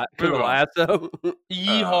 All right, move on. Lasso.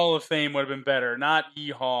 Yee Hall of Fame would have been better, not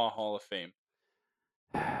Yeehaw Hall of Fame.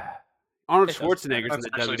 Arnold It doesn't Schwarzenegger's in That's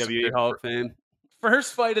the actually some WWE good Hall of work. Fame.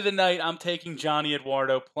 First fight of the night, I'm taking Johnny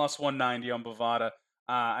Eduardo plus 190 on Bovada.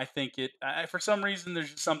 I think for some reason,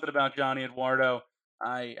 there's just something about Johnny Eduardo.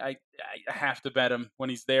 I have to bet him when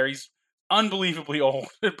he's there. He's unbelievably old,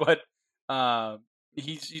 but the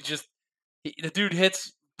dude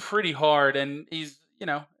hits pretty hard, and he's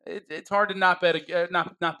it's hard to not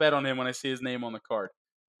bet on him when I see his name on the card.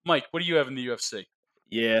 Mike, what do you have in the UFC?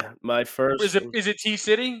 Yeah, my first. Is it T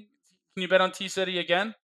City? Can you bet on T City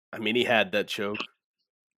again? I mean, he had that choke.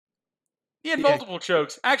 He had Yeah. multiple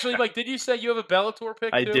chokes. Actually, Mike, did you say you have a Bellator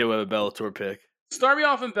pick? I too? do have a Bellator pick. Start me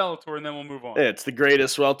off in Bellator, and then we'll move on. It's the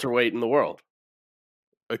greatest welterweight in the world,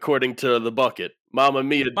 according to the bucket. Mamma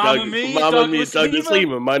Mia, Douglas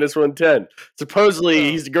Lima, minus 110.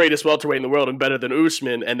 Supposedly, he's the greatest welterweight in the world and better than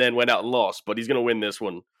Usman, and then went out and lost. But he's going to win this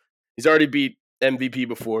one. He's already beat MVP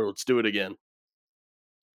before. Let's do it again.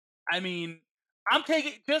 I mean, I'm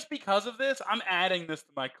taking, just because of this, I'm adding this to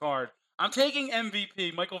my card. I'm taking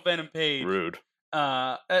MVP, Michael Venom Page. Rude.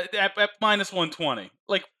 At minus 120.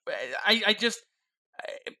 Like,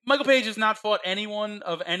 Michael Page has not fought anyone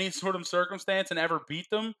of any sort of circumstance and ever beat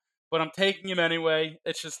them, but I'm taking him anyway.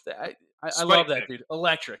 It's just, I love that dude.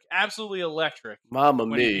 Electric. Absolutely electric. Mamma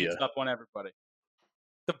when he Mia. beats up on everybody.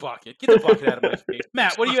 The bucket. Get the bucket out of my face.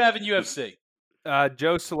 Matt, what do you have in UFC?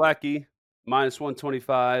 Joe Selecki, minus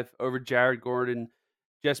 125 over Jared Gordon,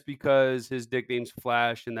 just because his nickname's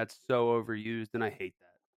Flash, and that's so overused, and I hate that.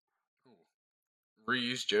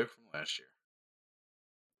 Reused joke from last year.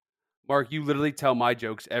 Mark, you literally tell my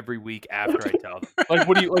jokes every week after I tell them.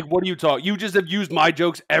 What do you talk? You just have used my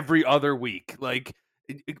jokes every other week.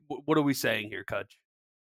 What are we saying here, Kutch?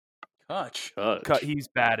 Kutch. He's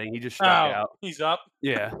batting. He just struck out. He's up.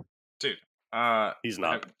 Yeah, Dude. He's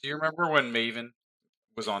not. Do you remember when Maven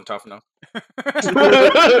was on Tough Enough?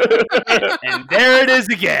 and there it is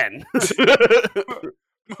again.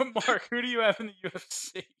 Mark, who do you have in the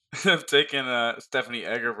UFC? I'm taking Stephanie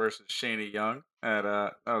Egger versus Shayna Young.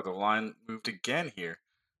 The line moved again here.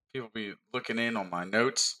 People be looking in on my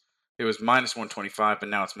notes. It was minus 125, but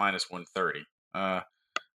now it's minus 130. I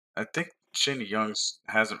think Shayna Young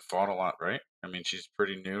hasn't fought a lot, right? I mean, she's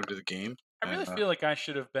pretty new to the game. I really feel like I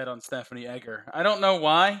should have bet on Stephanie Egger. I don't know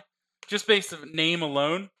why. Just based on name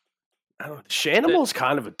alone. I don't know. Shanimal's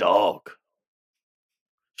kind of a dog.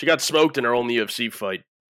 She got smoked in her own UFC fight,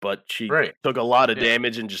 but she took a lot of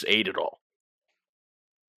damage and just ate it all.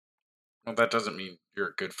 Well, that doesn't mean you're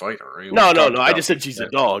a good fighter, right? No. I just said she's a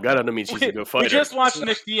dog. I don't mean she's a good fighter. We just watched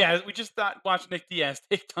Nick Diaz. Watched Nick Diaz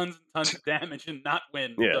take tons and tons of damage and not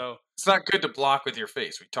win. Yeah. So it's not good to block with your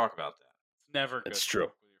face. We talk about that. It's never good. It's true.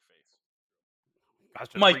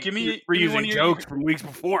 Mike, give me one of your jokes from weeks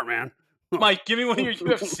before, man. Mike, give me one of your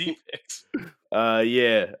UFC picks.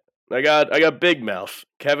 Yeah. I got Big Mouth.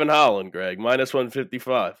 Kevin Holland, Greg, minus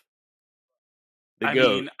 155. I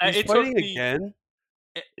mean, he's fighting again.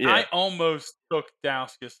 Yeah. I almost took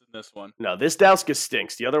Dauskas in this one. No, this Dauskas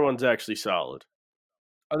stinks. The other one's actually solid.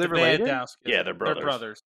 Are they related? Yeah, they're brothers. They're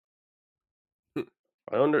brothers.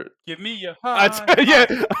 I wonder. Give me your that's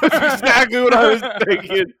exactly what I was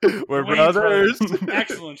thinking. We're brothers.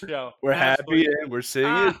 Excellent show. We're happy and we're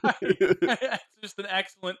singing. It's just an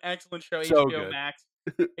excellent show. So HBO good. Max.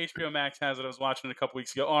 HBO Max has it. I was watching it a couple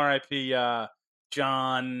weeks ago. R.I.P.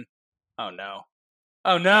 John.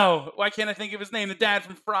 Oh no! Why can't I think of his name? The dad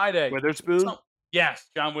from Friday. Witherspoon. Yes,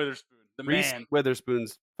 John Witherspoon, the Reese man.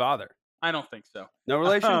 Witherspoon's father. I don't think so. No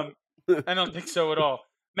relation. I don't think so at all.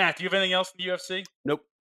 Matt, do you have anything else in the UFC? Nope.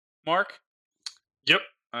 Mark? Yep.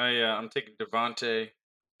 I'm taking Devontae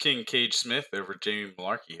King Cage Smith over Jamie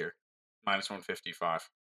Malarkey here. Minus 155.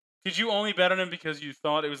 Did you only bet on him because you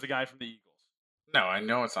thought it was the guy from the Eagles? No, I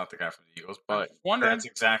know it's not the guy from the Eagles, but that's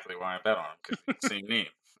exactly why I bet on him, because it's the same name.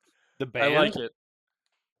 The band? I like it.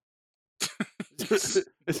 Is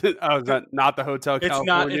it not the Hotel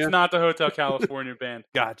California? It's not the Hotel California band.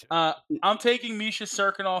 Gotcha. I'm taking Misha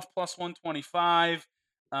Serkinov plus 125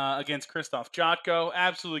 against Krzysztof Jotko.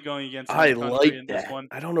 Absolutely going against I in like in that. This one.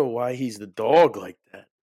 I don't know why he's the dog like that.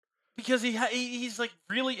 Because he's like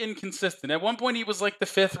really inconsistent. At one point, he was like the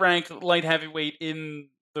 5th ranked light heavyweight in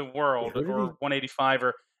the world, or 185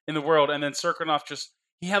 or in the world, and then Serkinov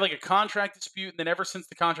he had like a contract dispute, and then ever since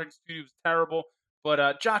the contract dispute, he was terrible.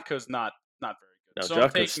 But Jotko's not very good. No, so Jotko I'm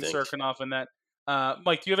taking Serkinov in that.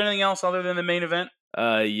 Mike, do you have anything else other than the main event?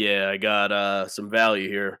 Yeah, I got some value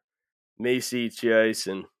here. Macy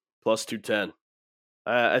Chiasson plus 210.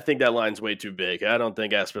 I think that line's way too big. I don't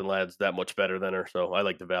think Aspen Ladd's that much better than her, so I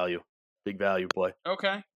like the value. Big value play.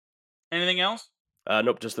 Okay. Anything else?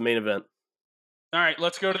 Nope, just the main event. All right,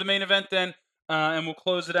 let's go to the main event then, and we'll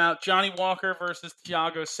close it out. Johnny Walker versus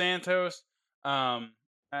Thiago Santos. I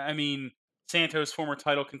mean, Santos, former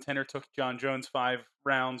title contender, took John Jones 5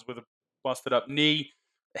 rounds with a busted up knee.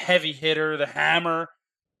 Heavy hitter, the hammer.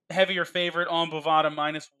 Heavier favorite on Bovada,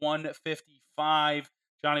 minus 155.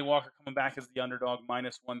 Johnny Walker coming back as the underdog,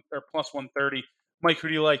 plus 130. Mike, who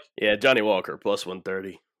do you like? Yeah, Johnny Walker, plus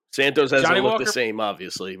 130. Santos hasn't looked Walker, the same,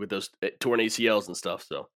 obviously, with those torn ACLs and stuff.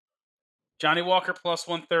 So Johnny Walker plus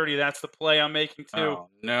 130. That's the play I'm making too. Oh,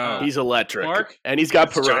 no. He's electric. Mark? And he's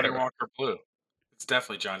got Johnny Walker Blue. It's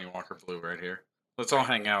definitely Johnny Walker Blue right here. Let's all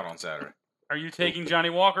hang out on Saturday. Are you taking Johnny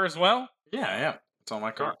Walker as well? Yeah, I am. It's on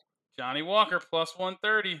my card. Johnny Walker plus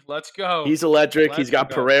 130. Let's go. He's electric. Let's He's got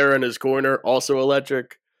go. Pereira in his corner, also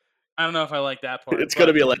electric. I don't know if I like that part. It's going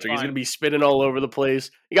to but be electric. He's fine. going to be spinning all over the place.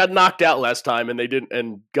 He got knocked out last time,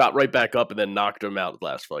 and got right back up and then knocked him out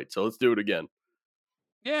last fight. So let's do it again.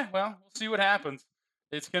 Yeah, well, we'll see what happens.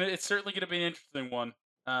 It's certainly gonna be an interesting one.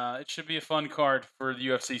 It should be a fun card for the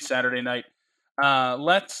UFC Saturday night.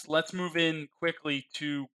 Let's move in quickly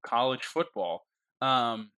to college football.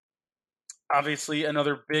 Obviously,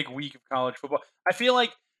 another big week of college football. I feel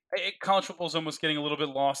like college football is almost getting a little bit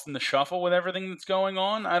lost in the shuffle with everything that's going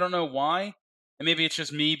on. I don't know why, and maybe it's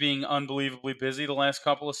just me being unbelievably busy the last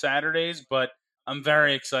couple of Saturdays. But I'm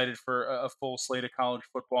very excited for a full slate of college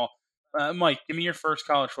football. Mike, give me your first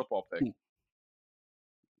college football pick.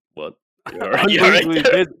 What?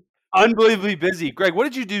 Unbelievably busy. Greg, what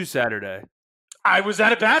did you do Saturday? I was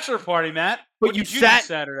at a bachelor party, Matt. But What you did do sat-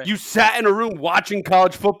 Saturday. You sat in a room watching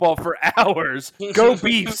college football for hours. Go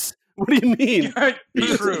Beefs. What do you mean?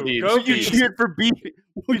 True. Beefs. Go You Beefs. cheered for Beef.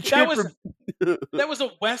 That was a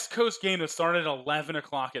West Coast game that started at 11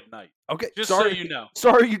 o'clock at night. Okay, Just sorry, so you know.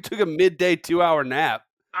 Sorry you took a midday 2-hour nap.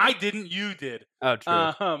 I didn't. You did. Oh,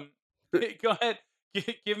 true. Go ahead.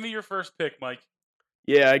 Give me your first pick, Mike.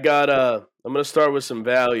 Yeah, I got. I'm going to start with some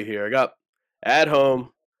value here. I got at home,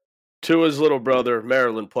 Tua's little brother,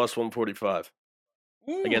 Maryland, plus 145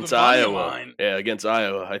 Ooh, against the money Iowa. line. Yeah, against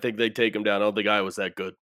Iowa. I think they take him down. I don't think Iowa's that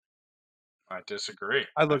good. I disagree.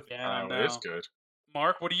 I look. Yeah, I Iowa is know. good.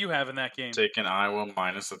 Mark, what do you have in that game? Taking Iowa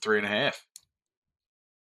minus the 3.5.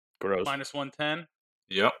 Gross. Minus 110.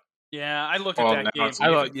 Yep. Yeah, I looked Well, at now that game. it's I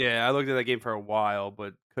looked at that game for a while,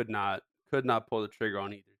 but could not pull the trigger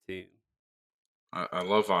on either team. I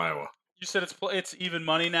love Iowa. You said it's even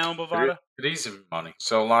money now in Bovada. It is even money.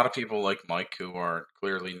 So a lot of people like Mike, who are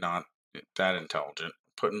clearly not that intelligent,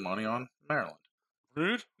 putting money on Maryland.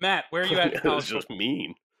 Rude. Matt, where are you at in It's college just football?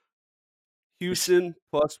 mean. Houston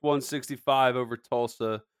plus 165 over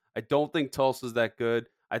Tulsa. I don't think Tulsa's that good.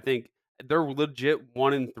 I think they're legit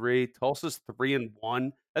 1-3. Tulsa's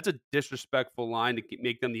 3-1. That's a disrespectful line to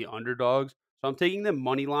make them the underdogs. So I'm taking them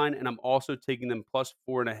money line, and I'm also taking them plus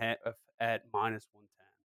 4.5 at minus 110.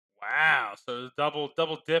 Wow. So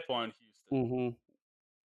double dip on Houston. Mm-hmm.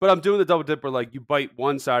 But I'm doing the double dip where like you bite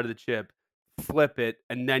one side of the chip, flip it,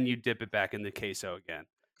 and then you dip it back in the queso again.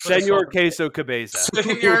 Senor Queso Cabeza.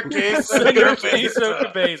 Senor Queso Senor Queso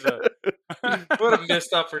Cabeza. What a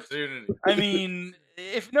missed opportunity. I mean,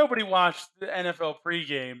 if nobody watched the NFL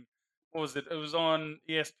pregame, what was it? It was on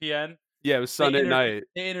ESPN. Yeah, it was Sunday night.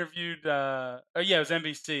 They interviewed. It was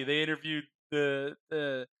NBC. They interviewed the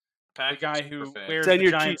guy who wears the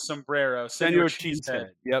giant sombrero. Senor Cheesehead.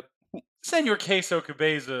 Yep. Senor Queso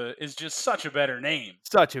Cabeza is just such a better name.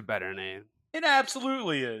 Such a better name. It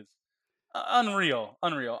absolutely is. Unreal.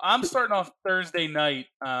 I'm starting off Thursday night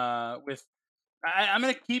with. I'm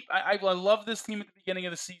going to keep. I love this team at the beginning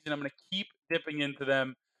of the season. I'm going to keep dipping into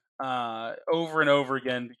them over and over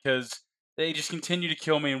again because they just continue to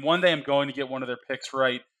kill me. And one day I'm going to get one of their picks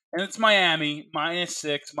right. And it's Miami,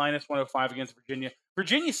 -6, -105 against Virginia.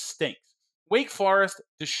 Virginia stinks. Wake Forest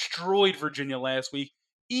destroyed Virginia last week.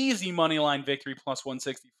 Easy money line victory, plus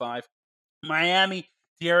 165. Miami,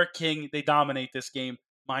 De'Ara King, they dominate this game,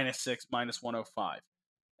 -6, -105.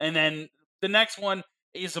 And then the next one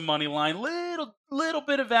is a money line. Little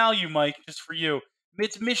bit of value, Mike, just for you.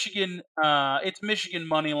 It's Michigan. It's Michigan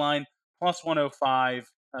money line, plus 105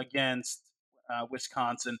 against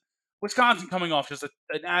Wisconsin. Wisconsin coming off just an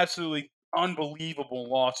absolutely unbelievable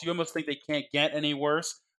loss. You almost think they can't get any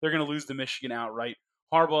worse. They're going to lose to Michigan outright.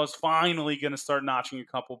 Harbaugh is finally going to start notching a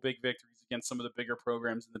couple big victories against some of the bigger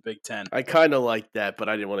programs in the Big Ten. I kind of like that, but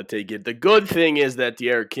I didn't want to take it. The good thing is that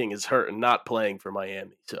De'Ara King is hurt and not playing for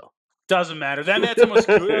Miami. So doesn't matter. That's almost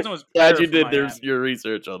good. That's almost glad better you for did Miami. your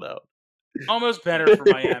research on that. Almost better for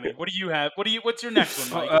Miami. What do you have? What's your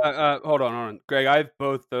next one, Mike? Hold on. Greg, I have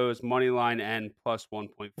both those money line and plus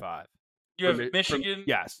 1.5. You have Michigan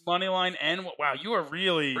yes. money line and wow, you are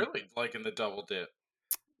really liking the double dip.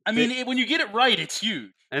 I mean, when you get it right, it's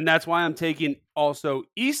huge. And that's why I'm taking also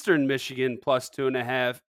Eastern Michigan plus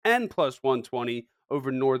 2.5 and plus 120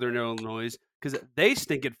 over Northern Illinois because they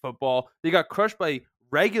stink at football. They got crushed by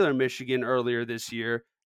regular Michigan earlier this year.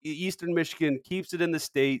 Eastern Michigan keeps it in the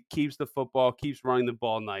state, keeps the football, keeps running the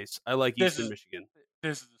ball nice. I like Eastern Michigan.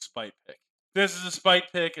 This is a spite pick. This is a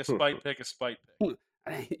spite pick, a spite pick, a spite pick.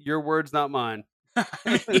 Your words, not mine.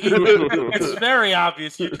 It's very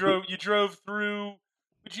obvious. You drove through,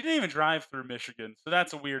 but you didn't even drive through Michigan, so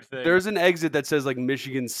that's a weird thing. There's an exit that says like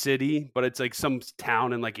Michigan City, but it's like some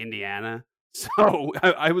town in like Indiana. So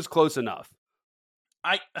I was close enough.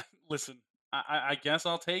 Listen. I guess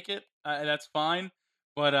I'll take it. That's fine.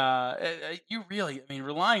 But you really, I mean,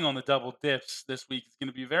 relying on the double dips this week is going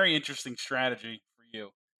to be a very interesting strategy for you.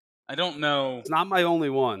 I don't know. It's not my only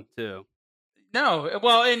one, too. No,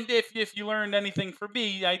 well, and if you learned anything from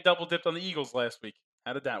me, I double dipped on the Eagles last week.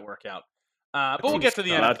 How did that work out? But we'll get to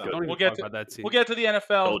the Not NFL. good. Don't We'll even get talk to about that team. we'll get to the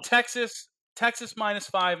NFL. Don't. Texas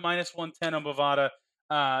 -5, -110 on Bovada.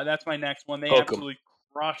 That's my next one. They Hook 'em. absolutely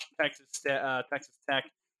crushed Texas Tech,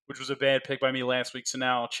 which was a bad pick by me last week. So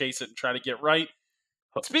now I'll chase it and try to get right.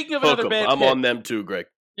 Speaking of Hook another 'em. bad I'm pick, on them too, Greg.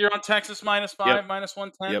 you're on Texas -5, Yep.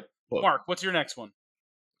 -110. Yep. Hook. Mark, what's your next one?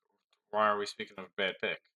 Why are we speaking of a bad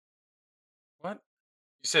pick? What?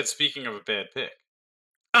 You said speaking of a bad pick.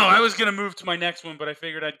 Oh, I was gonna move to my next one, but I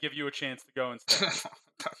figured I'd give you a chance to go instead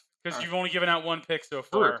because Alright. you've only given out one pick so Rude.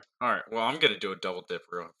 far. All right. Well, I'm gonna do a double dip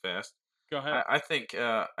real fast. Go ahead. I think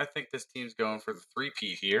this team's going for the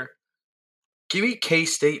 3-peat here. Give me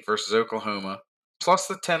K-State versus Oklahoma plus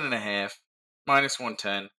the 10.5,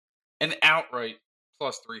 -110, and outright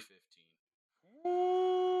plus 315.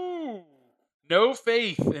 Ooh, no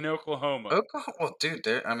faith in Oklahoma. Oklahoma, well, dude,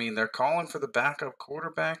 they're calling for the backup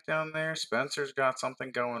quarterback down there. Spencer's got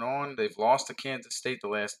something going on. They've lost to Kansas State the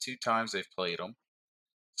last 2 times they've played them.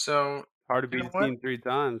 So, Hard to You beat know the what? team 3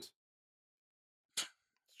 times. It's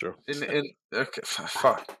true. okay,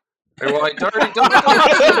 fuck. Well, I already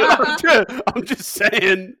done. I'm just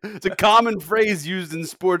saying. It's a common phrase used in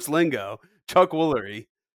sports lingo. Chuck Woolery.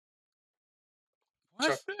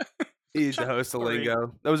 What? He's the Chuck host of Woolery.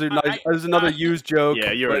 Lingo. That was, I- that was another used joke.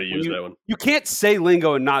 Yeah, you but already when used you, that one. You can't say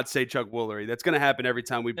lingo and not say Chuck Woolery. That's going to happen every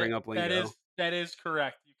time we bring up lingo. That is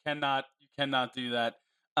correct. You cannot do that.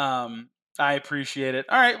 I appreciate it.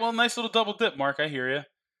 All right, well, nice little double dip, Mark. I hear you.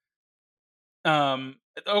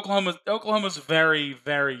 Oklahoma's very,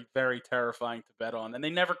 very, very terrifying to bet on, and they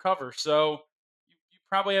never cover. So you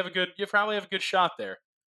probably have a good shot there.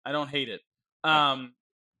 I don't hate it.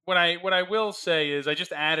 What I will say is I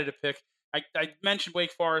just added a pick. I mentioned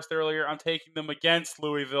Wake Forest earlier. I'm taking them against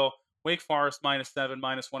Louisville. Wake Forest -7,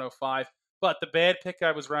 -105. But the bad pick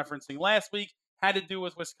I was referencing last week had to do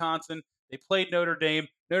with Wisconsin. They played Notre Dame.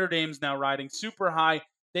 Notre Dame's now riding super high.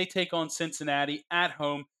 They take on Cincinnati at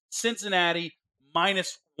home. Cincinnati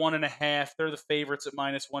 -1.5. They're the favorites at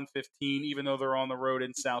 -115, even though they're on the road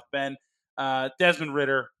in South Bend. Desmond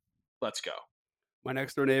Ridder, let's go. My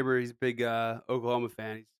next door neighbor, he's a big Oklahoma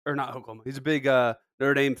fan. He's a big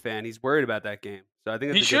Notre Dame fan. He's worried about that game. So I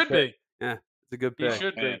think He should be. Yeah, it's a good He pick.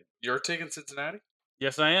 should Man, be. you're taking Cincinnati?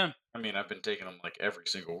 Yes, I am. I mean, I've been taking them like every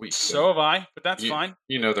single week. So have I, but that's You- fine.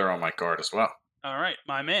 You know they're on my card as well. All right,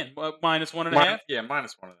 my man. -1.5. Yeah,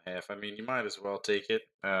 -1.5. I mean, you might as well take it.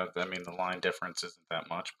 I mean, the line difference isn't that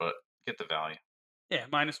much, but get the value. Yeah,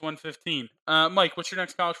 -115. Mike, what's your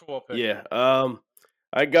next college football pick? Yeah.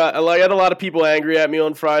 I had a lot of people angry at me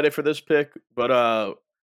on Friday for this pick, but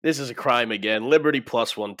this is a crime again. Liberty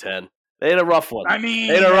 +110. They had a rough one. I mean,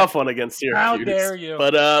 They had a rough one against Syracuse. how dare you?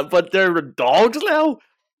 But they're dogs now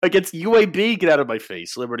against UAB. Get out of my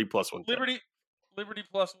face. Liberty +110. Liberty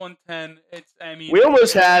 +110. We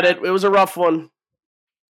almost had it. It was a rough one.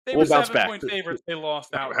 They We'll were bounce 7-point back. favorites. They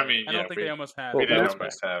lost out. I mean, I don't yeah, think we- they almost had Well, We it. didn't bounce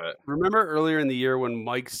almost have it. Remember earlier in the year when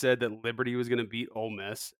Mike said that Liberty was going to beat Ole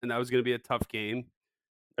Miss and that was going to be a tough game?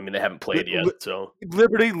 I mean, they haven't played Li- yet, li- so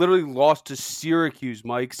Liberty literally lost to Syracuse,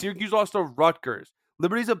 Mike. Syracuse lost to Rutgers.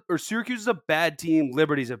 Syracuse is a bad team.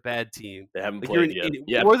 Liberty's a bad team. they haven't Like you're played an yet. idiot.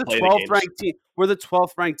 Yeah, We're the play 12th games. ranked team. We're the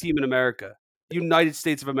 12th ranked team in America. United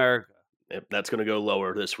States of America. Yep, that's going to go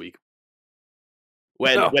lower this week.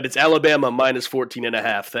 When No. it's Alabama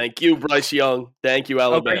 -14.5. Thank you, Bryce Young. Thank you, Are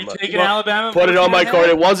you Alabama. taking Well, Alabama? Put it on my 14.5? card.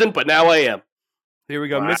 It wasn't, but now I am. Here we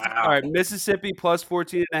go. Wow. All right, Mississippi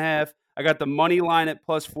 +14.5. I got the money line at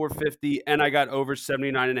 +450, and I got over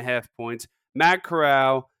 79.5 points. Matt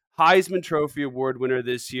Corral, Heisman Trophy Award winner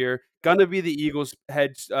this year, gonna be the Eagles'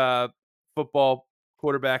 head football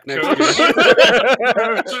quarterback next year.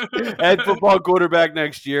 Head football quarterback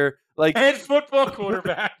next year. Like Head football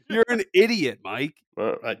quarterback. you're an idiot, Mike.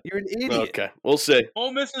 You're an idiot. Okay, we'll see.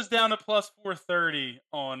 Ole Miss is down to +430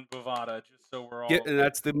 on Bovada, just so we're all. And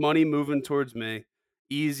that's the money moving towards me.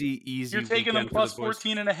 Easy. You're taking them weekend for the boys.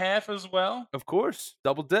 +14.5 as well. Of course,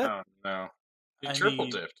 double dip. Oh, no. He I triple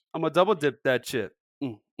mean- dipped. I'm gonna double dip that chip.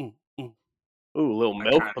 Ooh, a little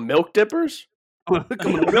Okay. milk dippers. I'm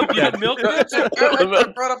gonna milk that. Milk dips? I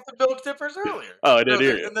brought up the milk dippers earlier. Oh, I didn't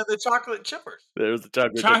hear you. And then the chocolate chippers. There's the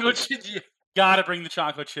chocolate. Chocolate dippers. chip. Gotta bring the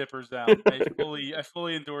chocolate chippers out. I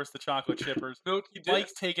fully endorse the chocolate chippers. Milky dip.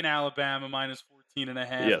 Mike's taking Alabama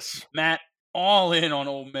 -14.5. Yes. Matt all in on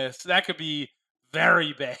Ole Miss. That could be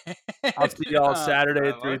very bad. I'll see y'all Saturday I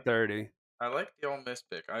at like- 3:30. I like the Ole Miss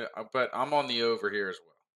pick. But I'm on the over here as well.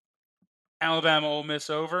 Alabama Ole Miss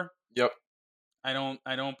over. Yep. I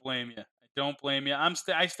don't blame you. I don't blame you.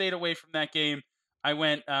 I stayed away from that game. I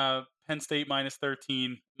went Penn State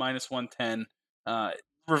 -13, -110.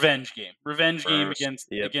 Revenge game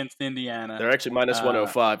against Indiana. They're actually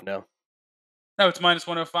 -105 now. No, it's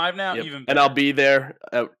 -105 now. Yep. Even better. And I'll be there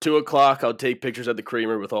at 2:00. I'll take pictures at the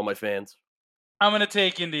Creamer with all my fans. I'm gonna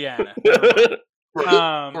take Indiana.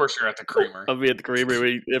 Of course, you're at the Creamer. I'll be at the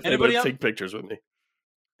Creamery if Anybody anybody else? take pictures with me.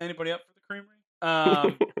 Anybody up for the Creamery?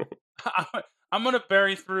 I'm going to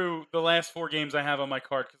bury through the last 4 games I have on my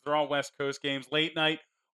card because they're all West Coast games. Late night,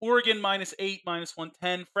 Oregon -8,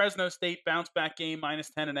 -110. Fresno State bounce back game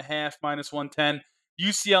 -10.5, -110.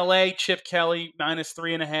 UCLA, Chip Kelly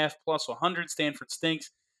 -3.5, +100. Stanford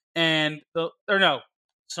stinks. Did I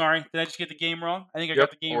just get the game wrong? I think I got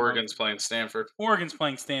the game wrong. Oregon's playing Stanford. Oregon's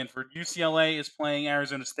playing Stanford. UCLA is playing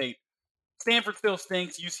Arizona State. Stanford still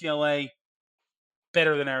stinks. UCLA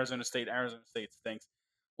better than Arizona State. Arizona State stinks.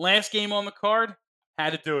 Last game on the card,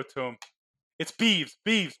 had to do it to him. It's Beavs.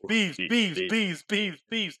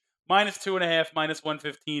 -2.5,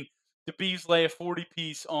 -115. The Beavs lay a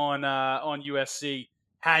 40-piece on USC.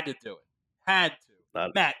 Had to do it. Had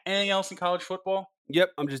to. Matt, anything else in college football?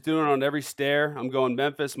 Yep, I'm just doing it on every stare. I'm going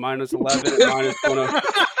Memphis -11, -1.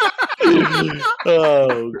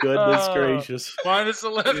 Oh, goodness gracious.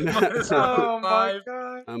 -11, Oh my -105.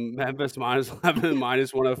 god. Memphis -11,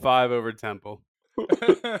 -105 over Temple.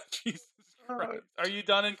 Jesus Christ. Are you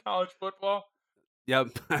done in college football? Yep.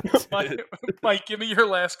 that's it. Mike, give me your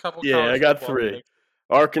last couple. Yeah, college I got football 3. picks.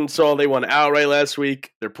 Arkansas, they won outright last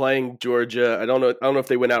week. They're playing Georgia. I don't know if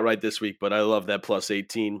they went outright this week, but I love that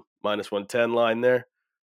 +18, -110 line there.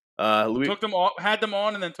 Took them off, had them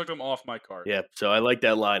on, and then took them off my card. Yeah, so I like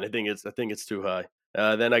that line. I think it's too high.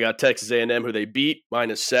 Then I got Texas A&M, who they beat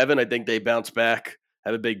 -7. I think they bounce back,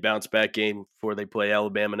 have a big bounce back game before they play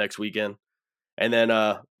Alabama next weekend. And then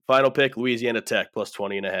final pick, Louisiana Tech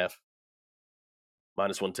 +20.5,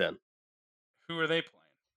 -110. Who are they playing?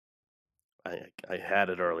 I had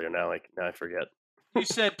it earlier. Now I forget. You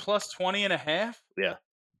said +20.5? Yeah.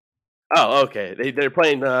 Oh, okay. They're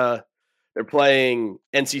playing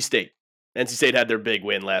NC State. NC State had their big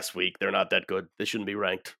win last week. They're not that good. They shouldn't be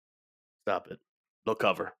ranked. Stop it. They'll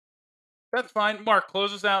cover. That's fine. Mark,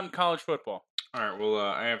 close us out in college football. All right. Well,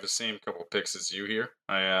 I have the same couple picks as you here.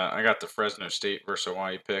 I got the Fresno State versus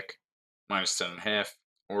Hawaii pick -10.5.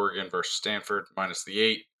 Oregon versus Stanford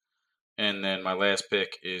 -8, and then my last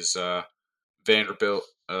pick is Vanderbilt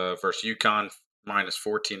versus UConn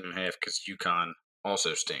 -14.5 because UConn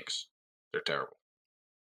also stinks. They're terrible.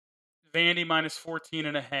 Vandy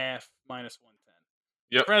 -14.5, -110.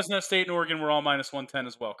 Yep. Fresno State and Oregon were all -110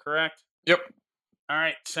 as well, correct? Yep. All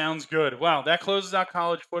right, sounds good. Wow, that closes out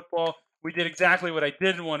college football. We did exactly what I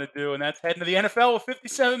didn't want to do, and that's heading to the NFL with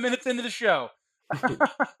 57 minutes into the show.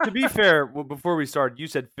 To be fair, before we started, you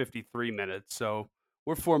said 53 minutes, so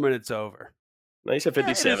we're 4 minutes over. No, you said Yeah,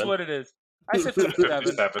 57. it is what it is. I said 57,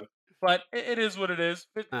 57. but it is what it is.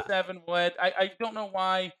 57. What? I don't know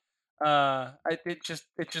why. It just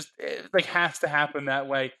like has to happen that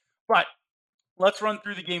way. But let's run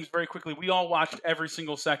through the games very quickly. We all watched every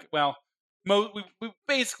single second. Well, we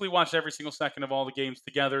basically watched every single second of all the games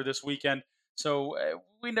together this weekend. So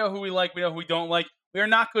we know who we like. We know who we don't like. We are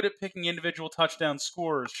not good at picking individual touchdown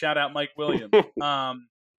scorers. Shout out Mike Williams.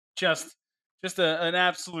 Just an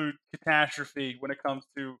absolute catastrophe when it comes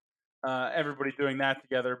to everybody doing that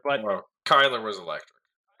together. But Well, Kyler was electric.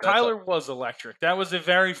 Kyler was electric. That was a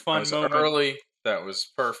very fun That was moment. early. That was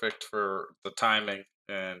perfect for the timing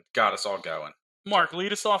and got us all going. Mark,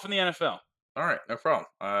 lead us off in the NFL. All right, no problem.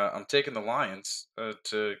 I'm taking the Lions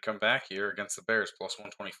to come back here against the Bears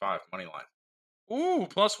 +125 money line. Ooh,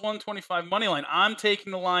 +125 money line. I'm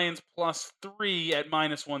taking the Lions +3 at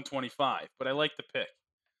 -125, but I like the pick.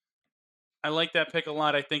 I like that pick a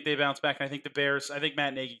lot. I think they bounce back. And I think the Bears. I think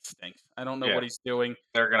Matt Nagy stinks. I don't know Yeah. what he's doing.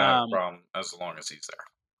 They're gonna have a problem as long as he's there.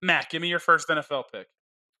 Matt, give me your first NFL pick.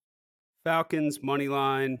 Falcons money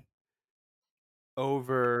line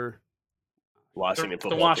over. Washington The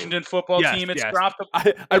football Washington football Yes, team. It's yes. dropped.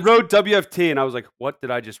 I wrote WFT and I was like, what did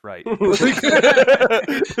I just write? team.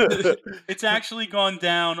 It's actually gone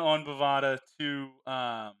down on Bovada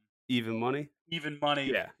to Even money? even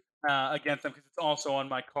money Yeah. against them because it's also on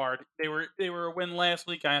my card. They were a win last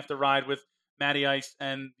week. I have to ride with Matty Ice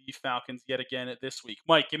and the Falcons yet again this week.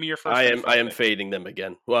 Mike, give me your first. I NFL am pick. fading them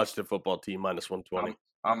again. Washington football team -120.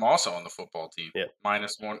 I'm also on the football team. Yeah.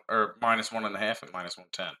 -1 or -1.5 and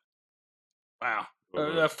 -110. Wow,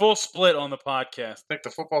 Mhm. a full split on the podcast. I think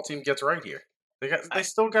the football team gets right here. They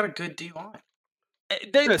still got a good D line.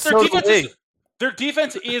 Their so do defense they. their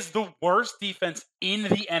defense is the worst defense in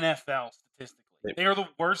the NFL statistically. They are the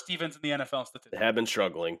worst defense in the NFL They statistically. have been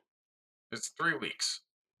struggling. It's 3 weeks.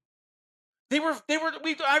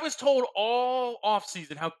 I was told all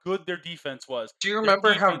offseason how good their defense was. Do you Their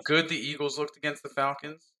remember how defense- good the Eagles looked against the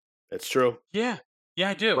Falcons? That's true. Yeah. Yeah,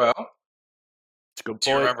 I do. Well, It's a good do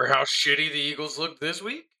you point. remember how shitty the Eagles looked this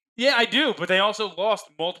week? Yeah, I do, but they also lost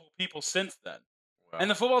multiple people since then. Well,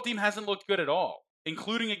 And the football team hasn't looked good at all,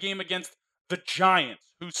 including a game against the Giants,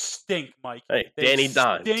 who stink, Mike. Hey, They Danny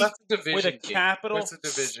Dimes. stink that's a division with a game. capital That's a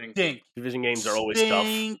division game. stink. Division games are always tough.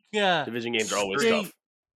 Stink. Division games are always Stink. tough.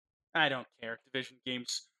 I don't care. Division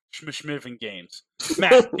games, schmishmivin games.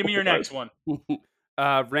 Matt, give me your next one.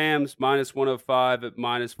 Rams minus 105 at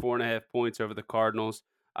minus 4.5 points over the Cardinals.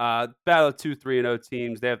 Battle of 2 3-0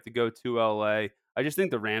 teams. They have to go to LA. I just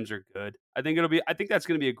think the Rams are good. I think that's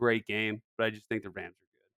going to be a great game, but I just think the Rams are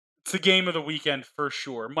good. It's the game of the weekend for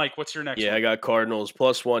sure. Mike, what's your next Yeah, one? I got Cardinals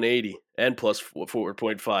plus 180 and plus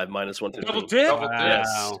 4.5 minus 115. Double dip? Double dip.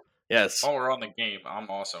 Yes. Yes. While we're on the game, I'm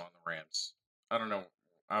also on the Rams. I don't know.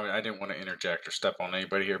 I didn't want to interject or step on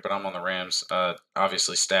anybody here, but I'm on the Rams.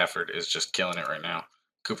 Obviously, Stafford is just killing it right now.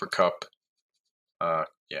 Cooper Kupp.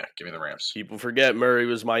 Yeah, give me the Rams. People forget Murray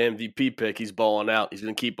was my MVP pick. He's balling out. He's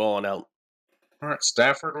going to keep balling out. All right,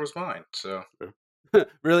 Stafford was mine. So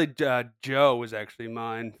Really, Joe was actually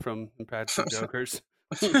mine from Practical Jokers.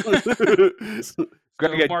 Greg So,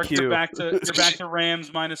 got Mark, Q. you're back to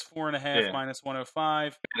Rams minus 4.5, Yeah. minus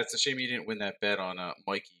 105. it's a shame you didn't win that bet on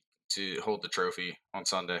Mikey to hold the trophy on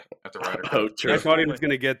Sunday at the Ryder Cup. Oh, I true. thought he was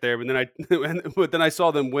going to get there, but then I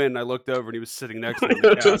saw them win. I looked over and he was sitting next to me. on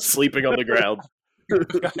the couch. Sleeping on the ground.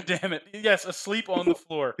 God damn it. Yes, asleep on the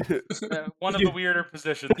floor. One of the weirder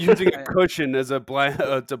positions. Using a cushion as a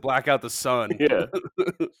to black out the sun. Yeah.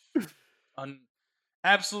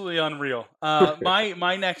 Absolutely unreal.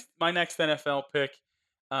 My next NFL pick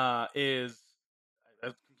is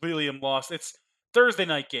I completely am lost. It's Thursday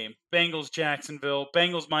night game. Bengals Jacksonville.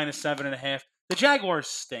 Bengals minus 7.5. The Jaguars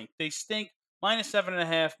stink. They stink. Minus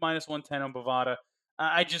 7.5. Minus 110 on Bovada.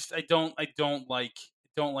 I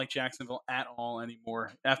don't like Jacksonville at all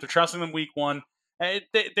anymore. After trusting them week one,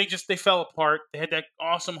 they fell apart. They had that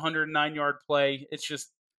awesome 109-yard play. It's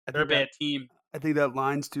just they're a bad team. I think that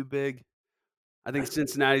line's too big. I think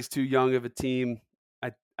Cincinnati's too young of a team.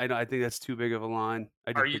 I think that's too big of a line.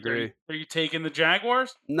 I disagree. Are you taking the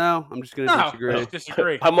Jaguars? No, I'm just going to disagree. I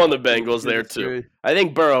disagree. I'm on the Bengals there, too. Disagree. I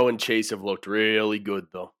think Burrow and Chase have looked really good,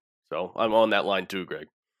 though. So I'm on that line, too, Greg.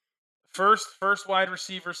 First wide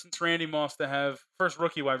receiver since Randy Moss to have first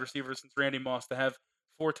rookie wide receiver since Randy Moss to have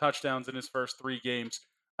 4 touchdowns in his first 3 games.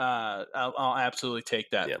 I'll absolutely take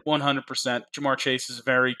that. Yeah. 100%. Jamar Chase is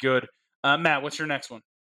very good. Matt, what's your next one?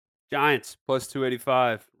 Giants plus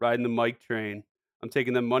 285, riding the Mike train. I'm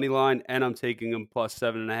taking them money line, and I'm taking them plus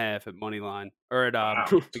 7.5 at money line or at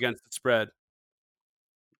against the spread.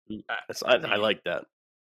 I like that.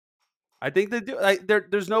 I think they do.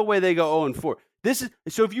 There's no way they go 0-4. This is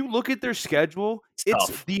so. If you look at their schedule, it's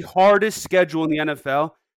tough. the hardest schedule in the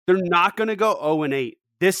NFL. They're not going to go 0-8.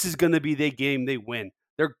 This is going to be the game they win.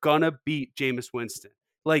 They're gonna beat Jameis Winston.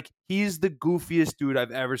 Like, he's the goofiest dude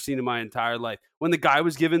I've ever seen in my entire life. When the guy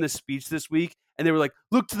was giving the speech this week, and they were like,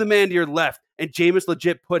 "Look to the man to your left," and Jameis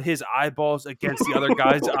legit put his eyeballs against the other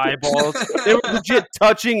guy's eyeballs. They were legit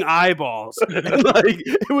touching eyeballs. And, like,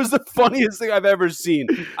 it was the funniest thing I've ever seen.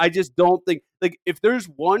 I just don't think, like, if there's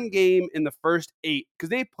one game in the first 8, because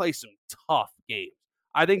they play some tough games,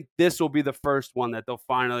 I think this will be the first one that they'll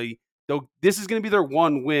finally. This is going to be their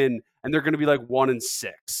one win, and they're going to be like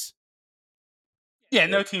 1-6. Yeah,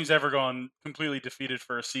 no team's ever gone completely defeated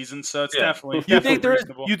for a season, so it's Yeah. definitely You think they're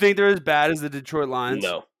reasonable. you think they're as bad as the Detroit Lions?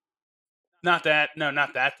 No. Not that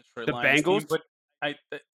Detroit The Lions Bengals? team, but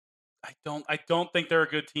I don't think they're a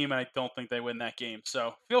good team, and I don't think they win that game.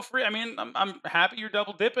 So feel free. I mean, I'm happy you're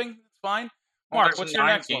double dipping. It's fine. Well, Mark, there's what's your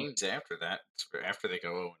 9 next one? games after that? After they go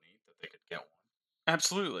 0-8, that they could get one.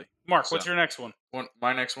 Absolutely, Mark. What's So- your next one?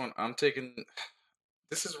 My next one, I'm taking.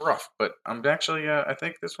 This is rough, but I'm actually. I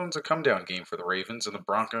think this one's a come down game for the Ravens, and the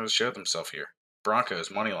Broncos showed themselves here.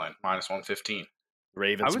 Broncos money line minus 115.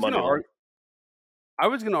 Ravens money line. I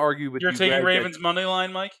was going to argue with You're you, taking Greg, that Ravens money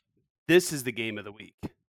line, Mike. This is the game of the week.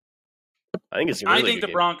 I think it's a really I think good the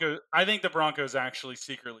game. Broncos. I think the Broncos actually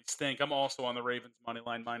secretly stink. I'm also on the Ravens money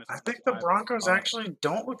line minus. I think the 105. Broncos actually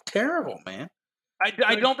don't look terrible, man.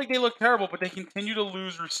 I don't think they look terrible, but they continue to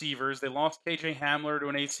lose receivers. They lost KJ Hamler to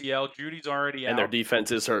an ACL. Judy's already out, And their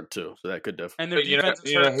defense is hurt, too. So that could definitely. and their But you know, defense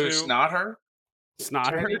is you know hurt who's too. not hurt? It's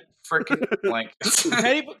not Teddy hurt. freaking Blankets.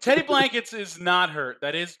 Teddy Blankets is not hurt.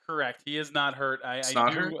 That is correct. He is not hurt. I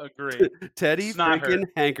not do hurt? agree. Teddy It's not freaking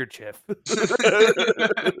handkerchief.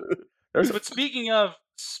 There's a But speaking of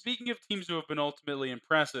speaking of teams who have been ultimately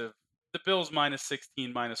impressive, the Bills minus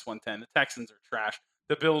 16, minus 110. The Texans are trash.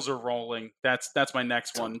 The Bills are rolling. That's my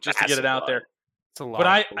next one, just to get it out there. It's a lot.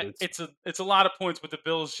 But of points. it's a lot of points, but the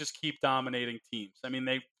Bills just keep dominating teams. I mean,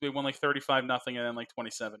 they won like 35-0 and then like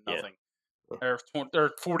 27-0, or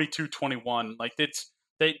 42-21. Like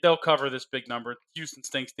they'll cover this big number. Houston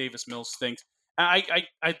stinks. Davis Mills stinks. I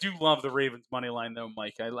do love the Ravens money line though,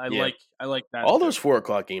 Mike. I like that. All too. those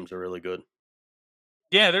 4:00 games are really good.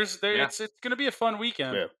 Yeah, it's going to be a fun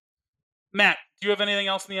weekend. Yeah. Matt, do you have anything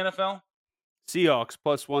else in the NFL? Seahawks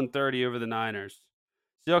plus 130 over the Niners.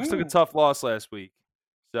 Seahawks took a tough loss last week,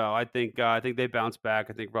 so I think they bounce back.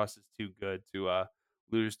 I think Russ is too good to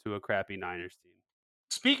lose to a crappy Niners team.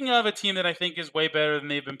 Speaking of a team that I think is way better than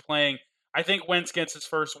they've been playing, I think Wentz gets his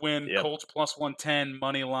first win. Yep. Colts plus 110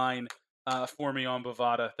 money line for me on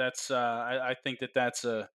Bovada. That's I think that's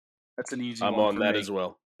an easy one. I'm on for that me. as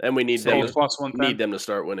well, and we need them Colts plus 110. need them to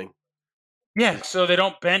start winning. Yeah, so they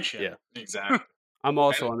don't bench him. Yeah. Exactly. I'm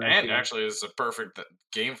also on that. And team. actually, it's a perfect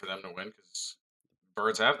game for them to win because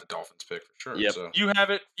Birds have the Dolphins pick for sure. Yep. So. You have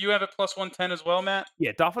it plus 110 as well, Matt?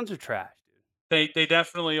 Yeah, Dolphins are trash, dude. They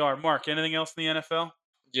definitely are. Mark, anything else in the NFL?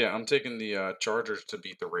 Yeah, I'm taking the Chargers to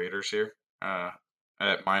beat the Raiders here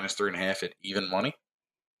at minus 3.5 at even money.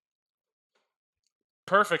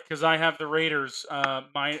 Perfect, because I have the Raiders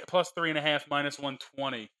plus 3.5 minus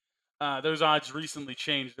 120. Those odds recently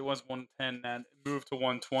changed. It was 110 and moved to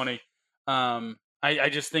 120. I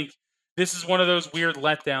just think this is one of those weird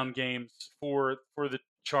letdown games for the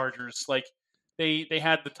Chargers. Like they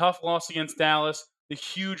had the tough loss against Dallas, the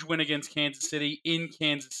huge win against Kansas City in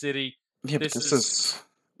Kansas City. Yeah, but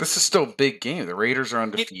this is still a big game. The Raiders are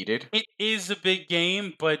undefeated. It is a big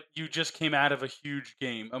game, but you just came out of a huge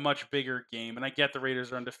game, a much bigger game, and I get the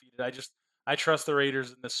Raiders are undefeated. I trust the Raiders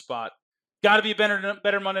in this spot. Got to be a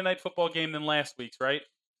better Monday Night Football game than last week's, right?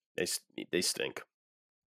 They stink.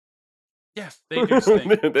 Yes, they do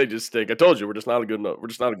stink. They just stink. I told you, we're just not a good enough. We're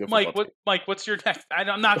just not a good. Mike, what's your next?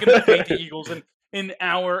 I'm not going to debate the Eagles in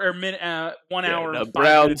hour or 1 hour and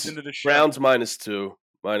 5 minutes into the show. Browns -2,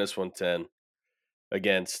 minus 110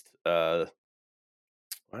 against. Why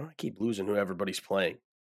do I keep losing who everybody's playing?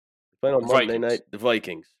 They're playing on Monday night. The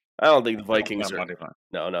Vikings. I don't think the Vikings are.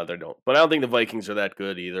 No, they don't. But I don't think the Vikings are that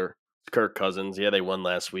good either. It's Kirk Cousins. Yeah, they won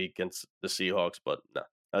last week against the Seahawks, but no,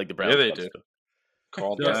 I think the Browns. Yeah, they did.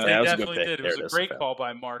 Called yes, that. they That was a definitely good did. It pick. was a great call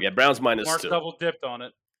by Mark. Yeah, Browns -2. Mark double dipped on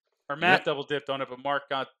it, or Matt double dipped on it, but Mark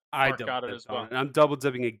got it as well. And I'm double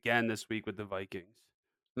dipping again this week with the Vikings.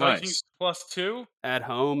 Vikings +2 at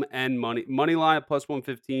home and money line at plus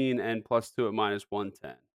 115 and +2 at minus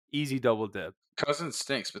 110. Easy double dip. Cousins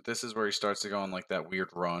stinks, but this is where he starts to go on like that weird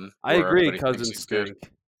run. I agree. Cousins stink.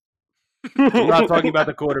 I'm I'm not talking about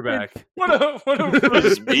the quarterback. What a rude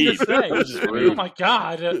thing to say. Just Oh rude. my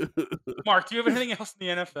God, Mark, do you have anything else in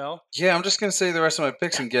the NFL? Yeah, I'm just gonna say the rest of my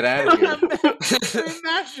picks and get out of here.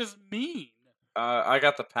 That's just mean. I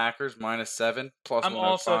got the Packers -7 plus. I'm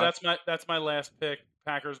also that's my last pick.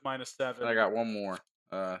 Packers -7. I got one more.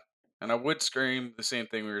 And I would scream the same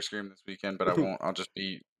thing we were screaming this weekend, but I won't. I'll just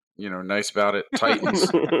be nice about it.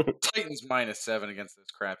 Titans -7 against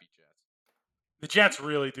this crappy Jets. The Jets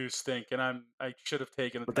really do stink, and I should have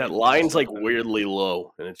taken. But that line's like weirdly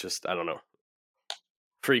low, and it's just I don't know.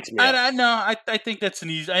 Freaks me out. I think that's an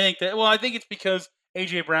easy. I think it's because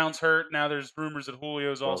AJ Brown's hurt. Now there's rumors that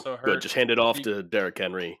Julio's also hurt. Good. Just hand it off to Derrick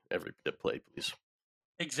Henry every play, please.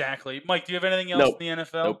 Exactly. Mike, do you have anything else in the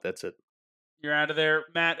NFL? Nope, that's it. You're out of there.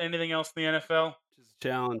 Matt, anything else in the NFL? Just a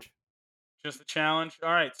challenge. Just a challenge. All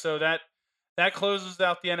right, so that closes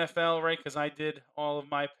out the NFL, right? Because I did all of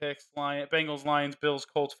my picks: Bengals, Lions, Bills,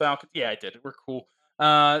 Colts, Falcons. Yeah, I did. We're cool.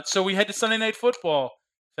 So we head to Sunday Night Football,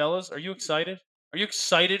 fellas. Are you excited? Are you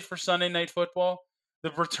excited for Sunday Night Football?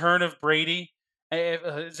 The return of Brady,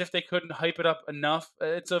 as if they couldn't hype it up enough.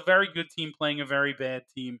 It's a very good team playing a very bad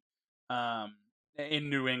team in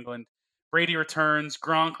New England. Brady returns.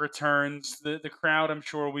 Gronk returns. The crowd, I'm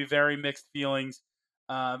sure, will be very mixed feelings.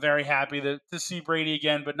 Very happy to see Brady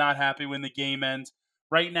again, but not happy when the game ends.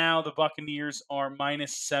 Right now, the Buccaneers are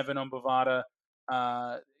 -7 on Bovada,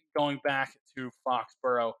 going back to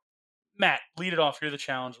Foxborough. Matt, lead it off. You're the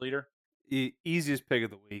challenge leader. Easiest pick of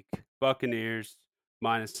the week. Buccaneers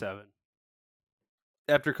 -7.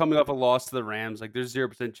 After coming off a loss to the Rams, there's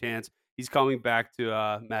 0% chance he's coming back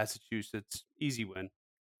to Massachusetts. Easy win.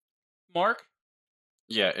 Mark?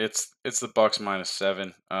 Yeah, it's the Bucks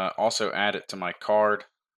 -7. Also add it to my card.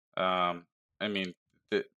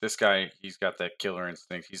 This guy, he's got that killer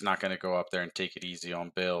instinct. He's not going to go up there and take it easy on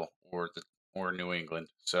Bill or New England.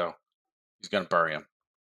 So he's going to bury him.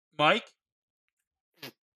 Mike?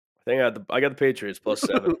 I got the Patriots plus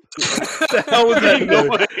 7. The hell was that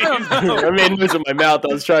noise? I made noise with my mouth.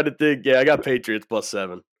 I was trying to think. Yeah, I got Patriots plus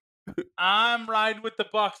 7. I'm riding with the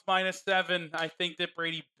Bucks minus 7. I think that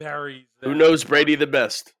Brady buries them. Who knows Brady the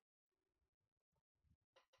best?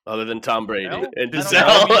 Other than Tom Brady Well, and I don't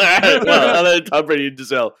Giselle. know. Well, other than Tom Brady and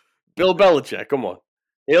Giselle. Bill Belichick, come on.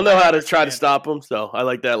 He'll know I how to try to understand. stop him, so I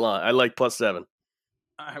like that line. I like plus 7.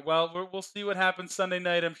 All right, well, we'll see what happens Sunday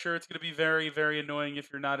night. I'm sure it's going to be very, very annoying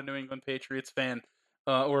if you're not a New England Patriots fan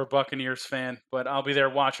or a Buccaneers fan. But I'll be there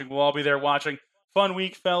watching. We'll all be there watching. Fun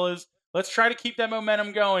week, fellas. Let's try to keep that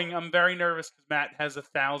momentum going. I'm very nervous because Matt has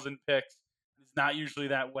 1,000 picks. It's not usually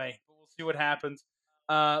that way, but we'll see what happens.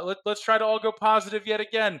 Let's try to all go positive yet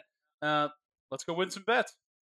again. Let's go win some bets.